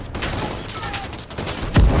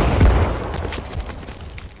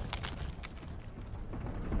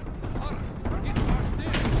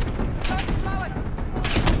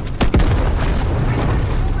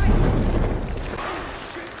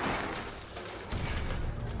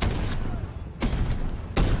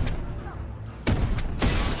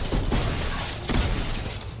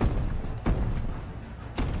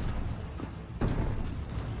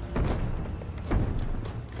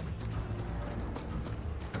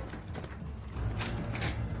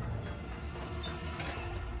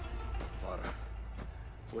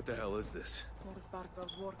 What the hell is this? More of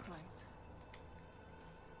Barkov's war crimes.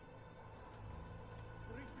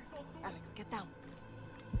 Alex, get down.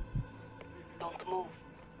 Don't move.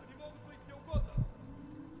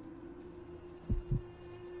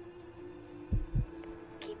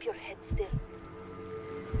 Keep your head still.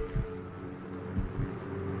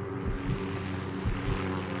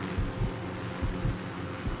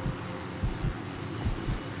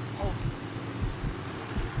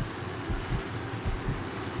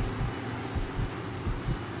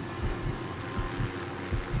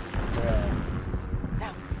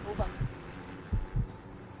 Now, move up.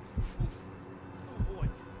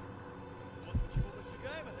 Вот почему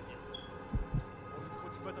выжигаем это место. Может,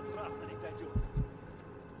 хоть в этот раз до них дойдет.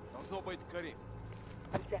 Должно быть Карим.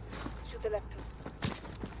 Reset. Shoot the left too.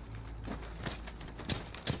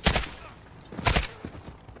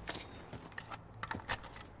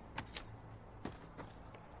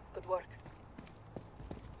 Good work.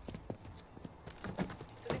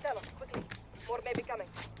 To the tunnel, quickly. More may be coming.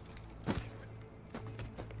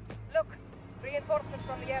 Look, reinforcements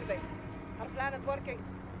from the airbase. Our plan is working.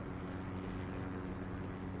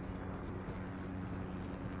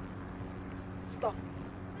 Stop.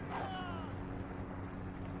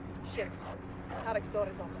 Shit. Tarek's door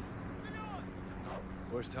is open.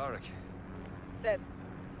 Where's Tarek? Dead.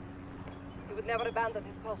 He would never abandon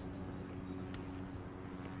his post.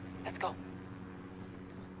 Let's go.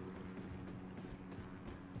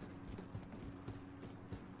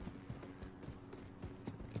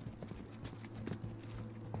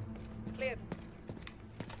 Clear.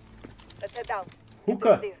 Let's head down.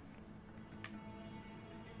 Hookah. Clear.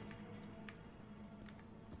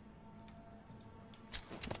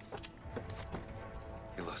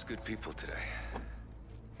 You lost good people today.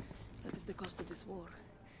 That is the cost of this war.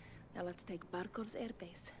 Now let's take Barkov's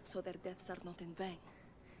airbase, so their deaths are not in vain.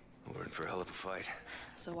 We're in for a hell of a fight.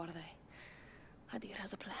 So are they. Hadir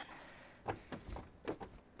has a plan.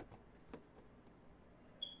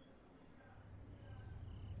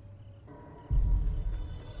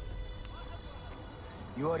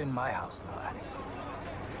 You are in my house now, Alex.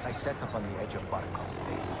 I set up on the edge of Barkov's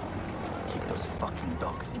base. Keep those fucking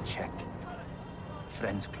dogs in check.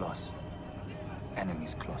 Friends close.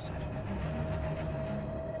 Enemies closer.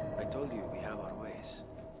 I told you we have our ways.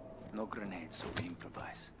 No grenades, so we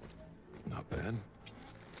improvise. Not bad.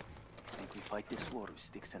 Think we fight this war with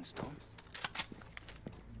sticks and stones?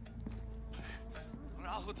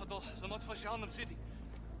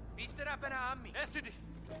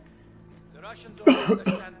 The Russians don't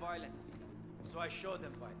understand violence, so I show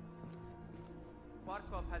them violence.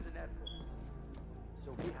 Barkov has an airport,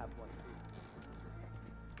 so we have one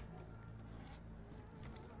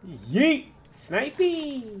too. Yeet!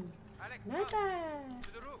 Sniping! Sniper!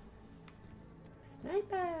 To the roof.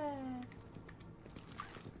 Sniper!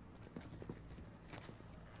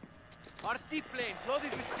 Our seaplanes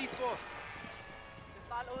loaded with C4.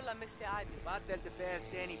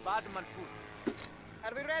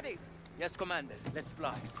 Are we ready? Yes, Commander. Let's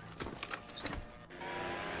fly.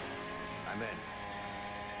 I'm in.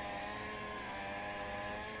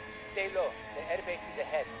 Stay low. The airbase is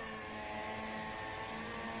ahead.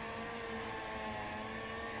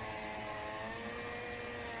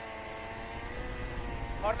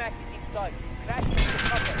 Cormac is inside. Crash into the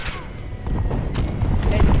cover.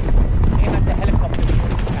 Then aim at the helicopter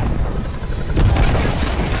before it crashes.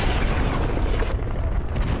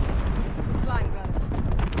 We're flying, brothers.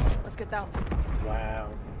 Let's get down. Wow.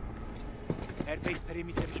 Airbase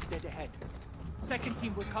perimeter is dead ahead. Second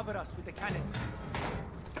team will cover us with the cannon.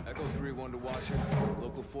 Echo 3-1 to Watcher.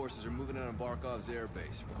 Local forces are moving in on Barkov's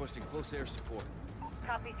airbase, requesting close air support.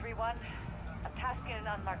 Copy 3-1. I'm tasking an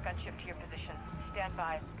unmarked gunship to your position. Stand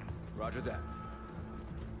by. Roger that.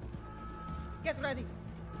 Get ready.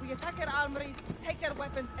 We attack their armories, take their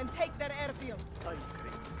weapons, and take their airfield.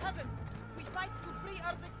 Cousins, we fight to free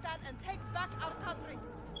Urzikstan and take back our country.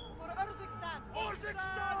 For Urzikstan!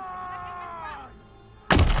 Urzikstan!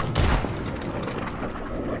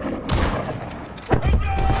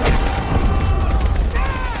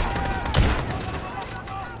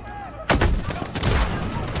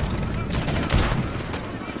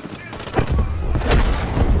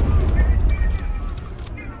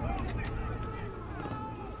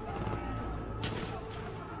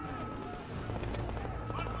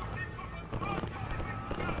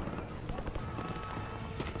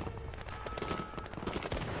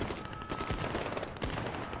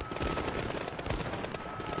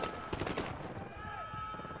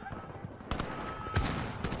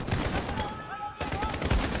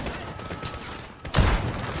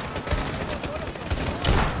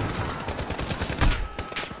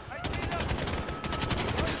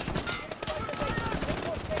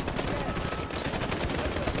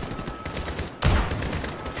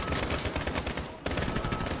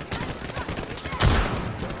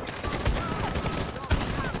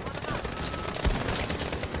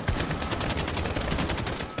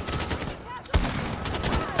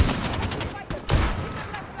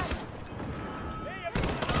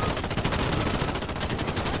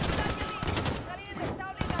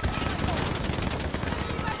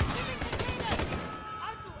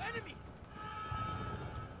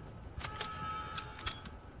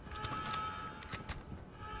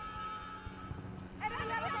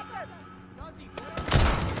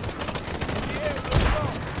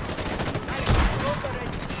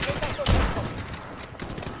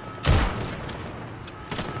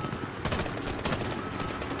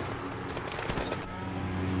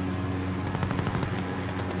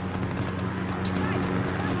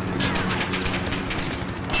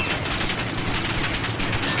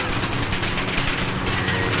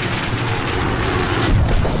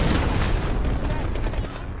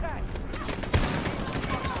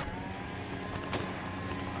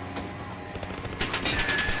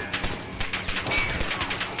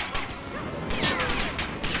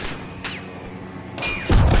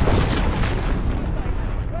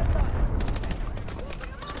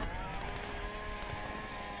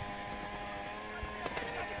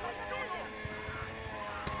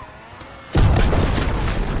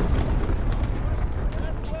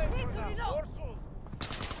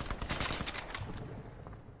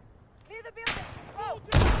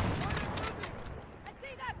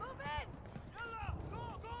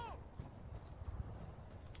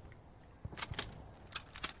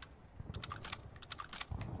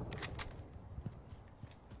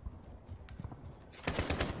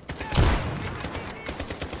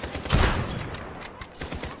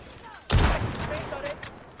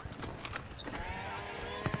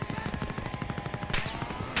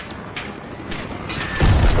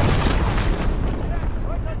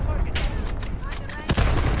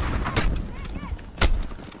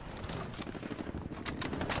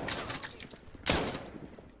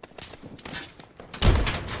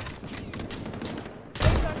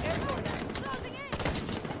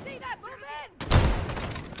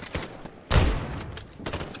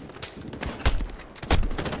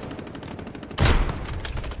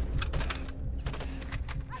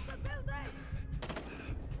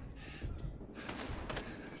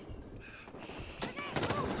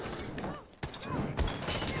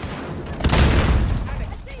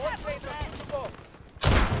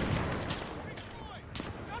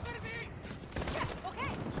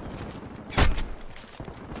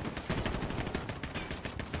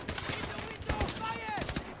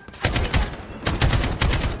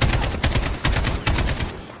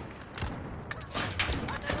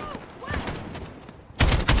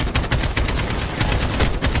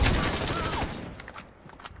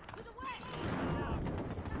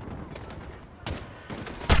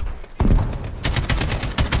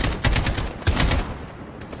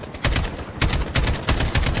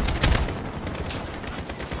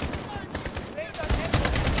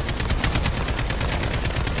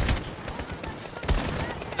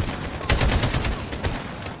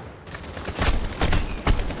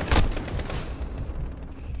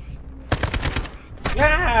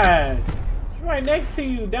 right next to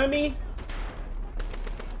you, dummy.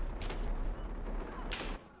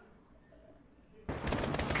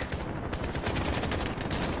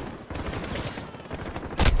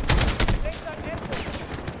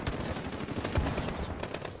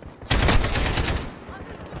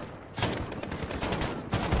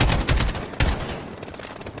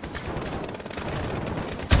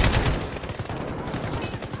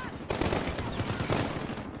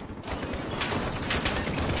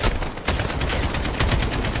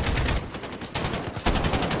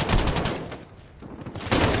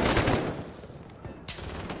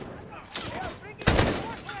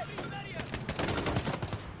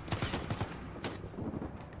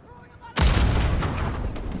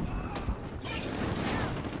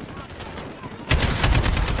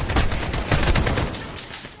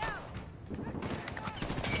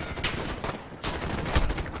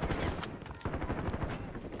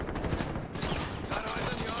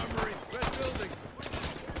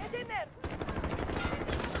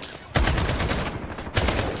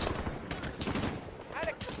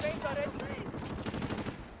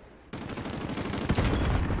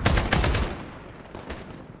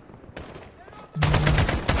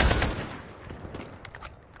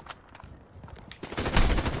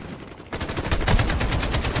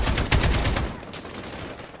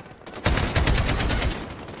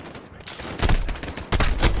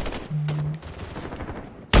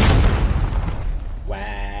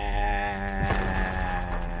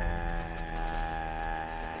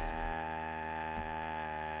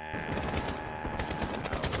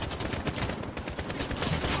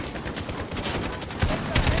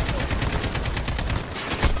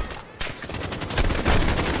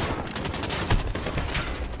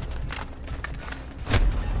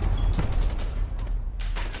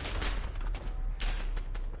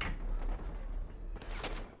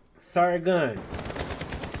 Sorry, guns.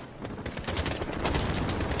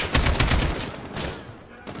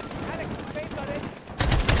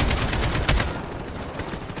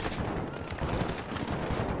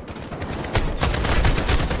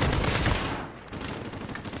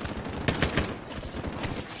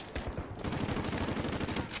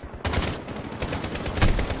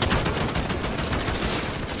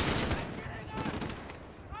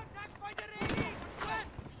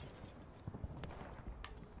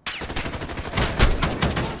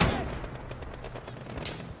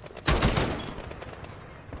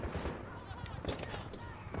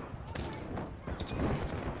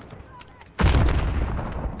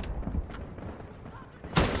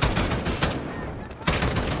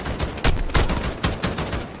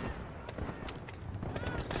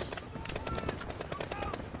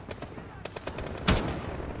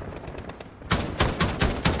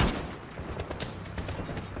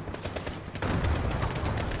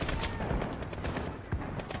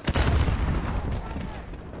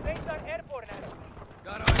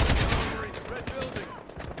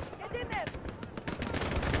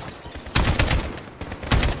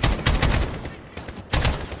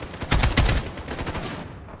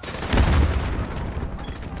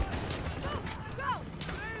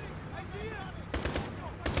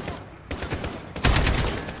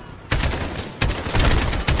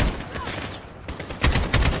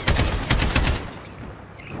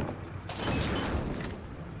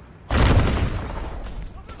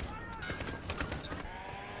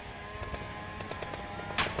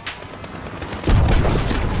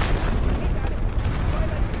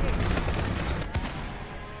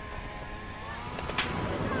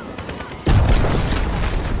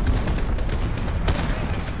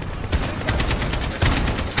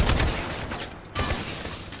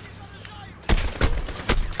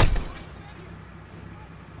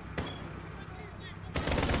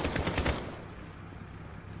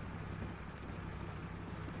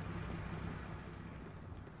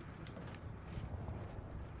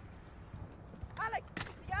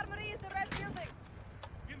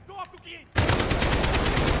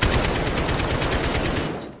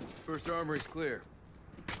 First armory's clear.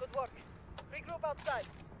 Good work. Regroup outside.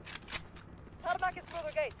 Tarmac is through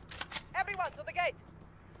the gate. Everyone to the gate.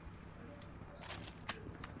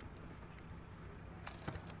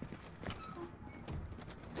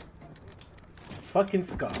 Fucking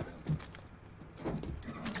Scott.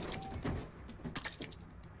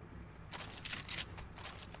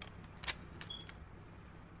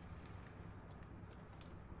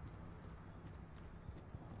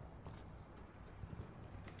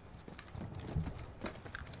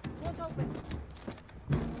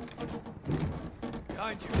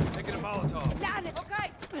 Behind you, taking a Molotov.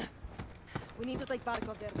 Okay. We need to take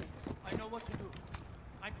Barkov's airbase. I know what to do.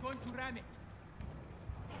 I'm going to ram it.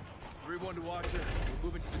 3-1 to Watcher. We're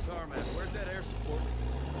moving to the tarmac. Where's that air support?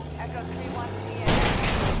 Echo 3-1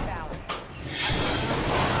 TN. Bound.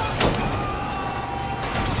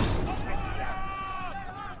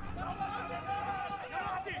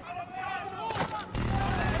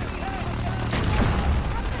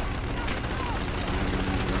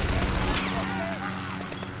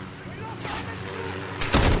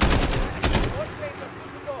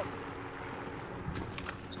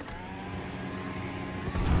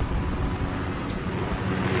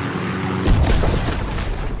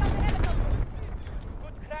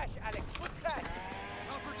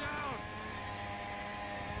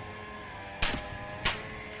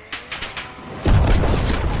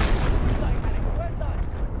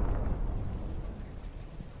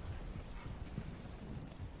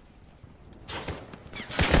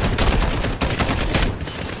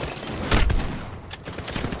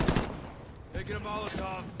 Taking a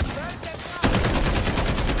Molotov.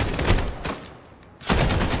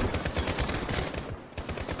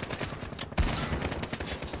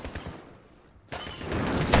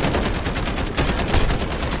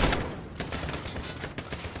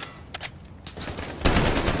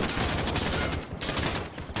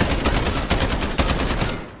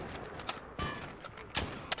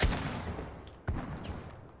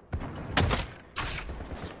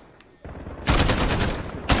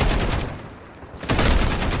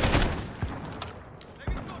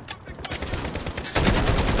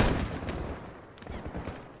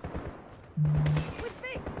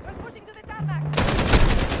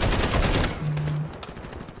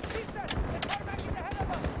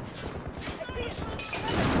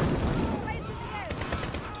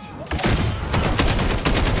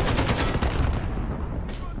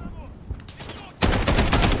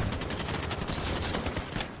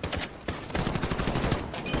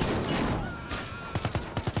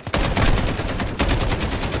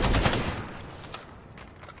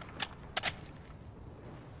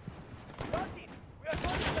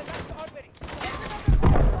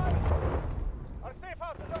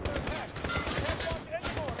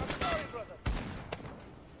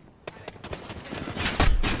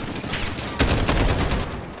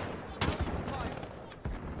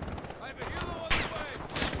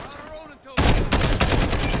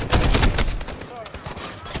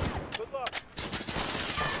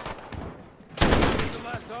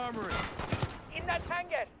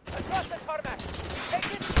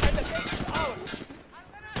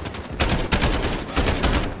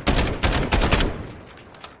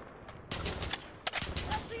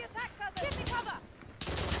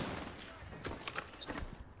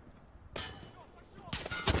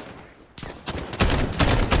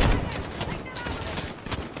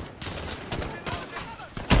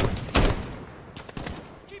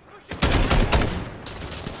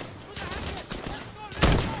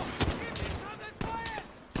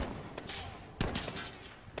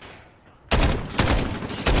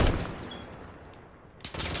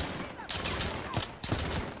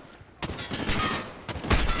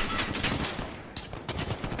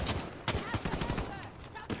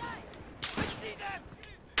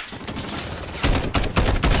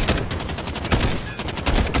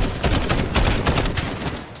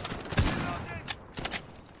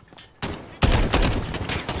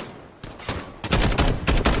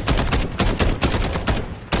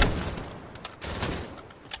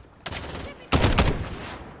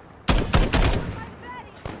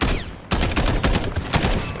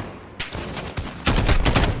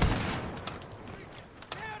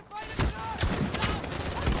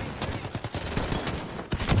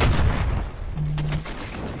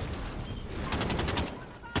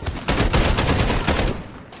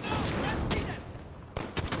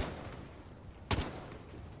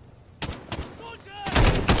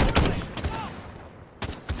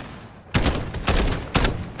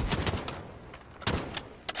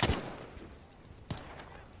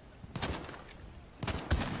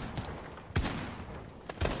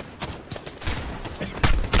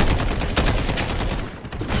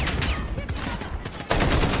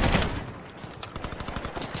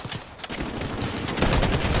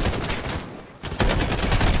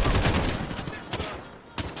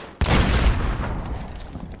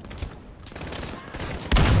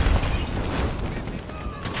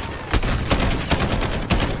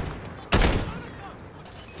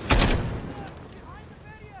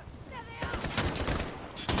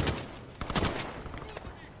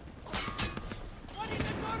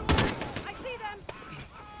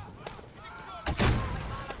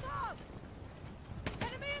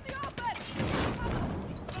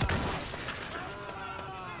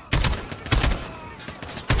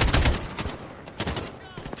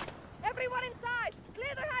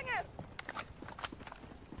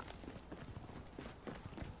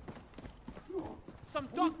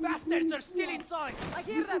 dog bastards are still inside! I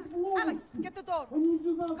hear them! Alex, get the door!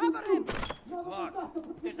 Cover him! It's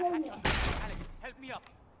locked. There's a hatch on the door. Alex, help me up.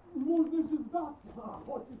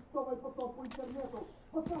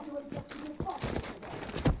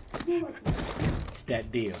 It's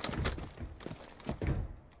that deal.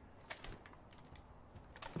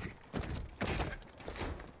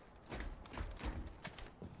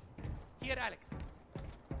 Here, Alex.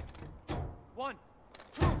 1,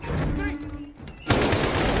 2, 3.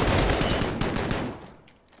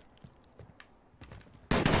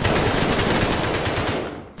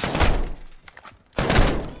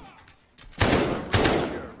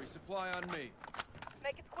 Resupply on me.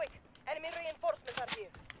 Make it quick. Enemy reinforcements are here.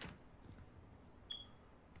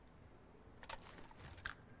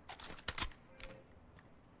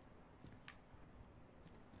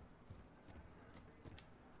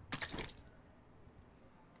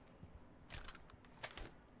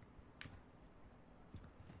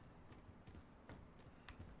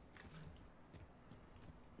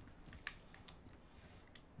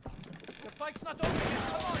 The fight's not over yet.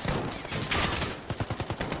 Come on.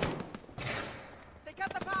 They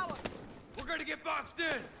cut the power. We're gonna get boxed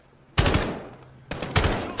in.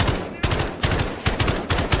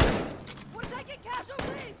 We're taking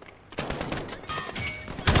casualties.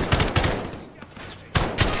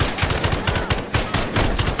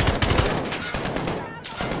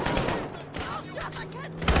 Oh shit, I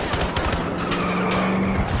can't see.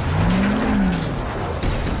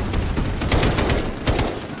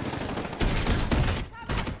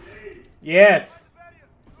 Yes.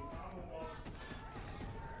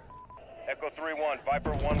 Echo 3-1,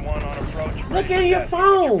 Viper 1-1 on approach. Look at your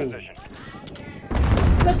phone.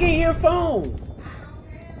 Look at your phone.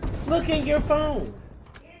 Look at your phone.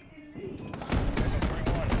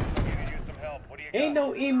 Ain't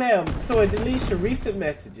no email, so it deletes your recent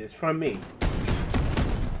messages from me.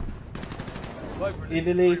 It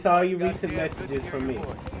deletes all your recent messages from me.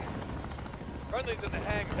 Friendly's in the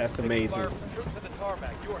hangar. That's amazing. Troops to the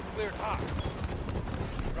tarmac. You are cleared hot.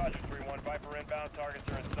 Roger 3-1, Viper inbound. Targets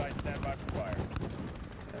are in sight. Stand by for fire.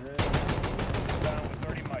 Down with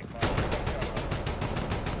 30 mic.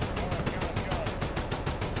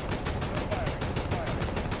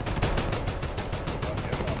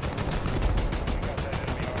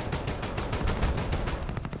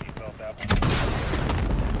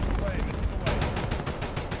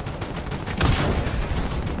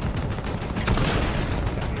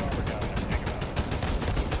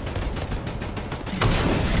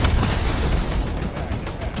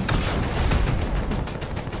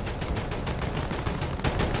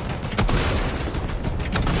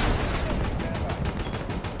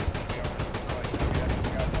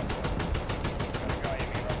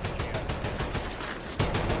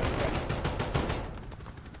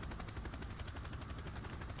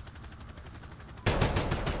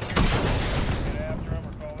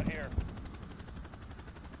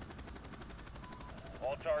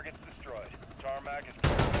 Targets destroyed. Tarmac is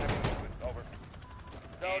clear of enemy movement. Over.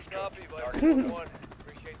 Dallas copy, Viper 1.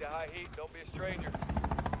 Appreciate the high heat. Don't be a stranger.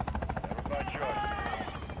 Never by choice.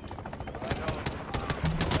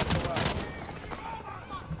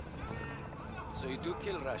 So you do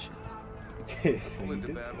kill Russians? Yes, With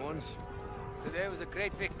the bad ones? Today was a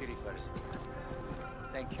great victory for us.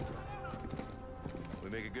 Thank you. We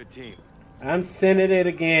make a good team. I'm sending it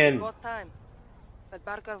again. Both time. But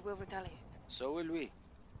Barker will retaliate. So will we.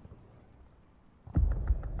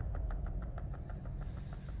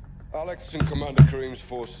 Alex and Commander Karim's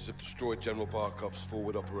forces have destroyed General Barkov's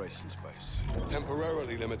forward operations base,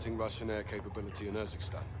 temporarily limiting Russian air capability in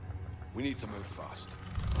Urzikstan. We need to move fast.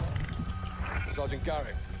 Sergeant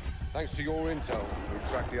Garrick, thanks to your intel, we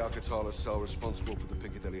tracked the Al-Qatala cell responsible for the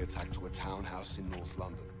Piccadilly attack to a townhouse in North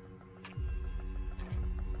London.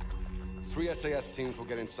 3 SAS teams will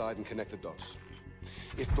get inside and connect the dots.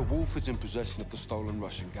 If the Wolf is in possession of the stolen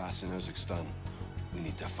Russian gas in Urzikstan, we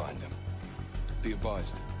need to find him. Be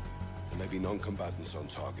advised, there may be non-combatants on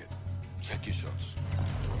target. Check your shots.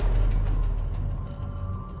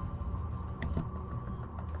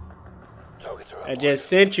 I just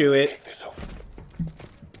sent you it.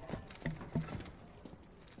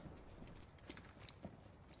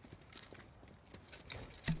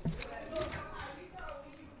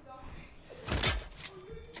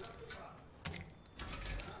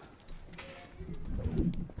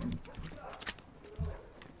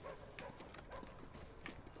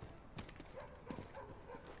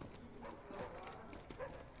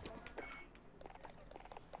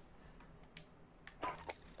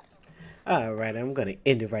 Alright, I'm going to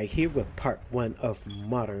end it right here with part 1 of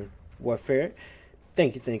Modern Warfare.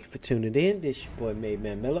 Thank you for tuning in. This is your boy, Made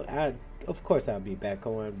Man Mello. I of course, I'll be back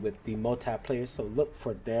on with the multiplayer, so look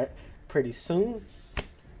for that pretty soon.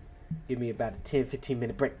 Give me about a 10-15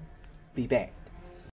 minute break. Be back.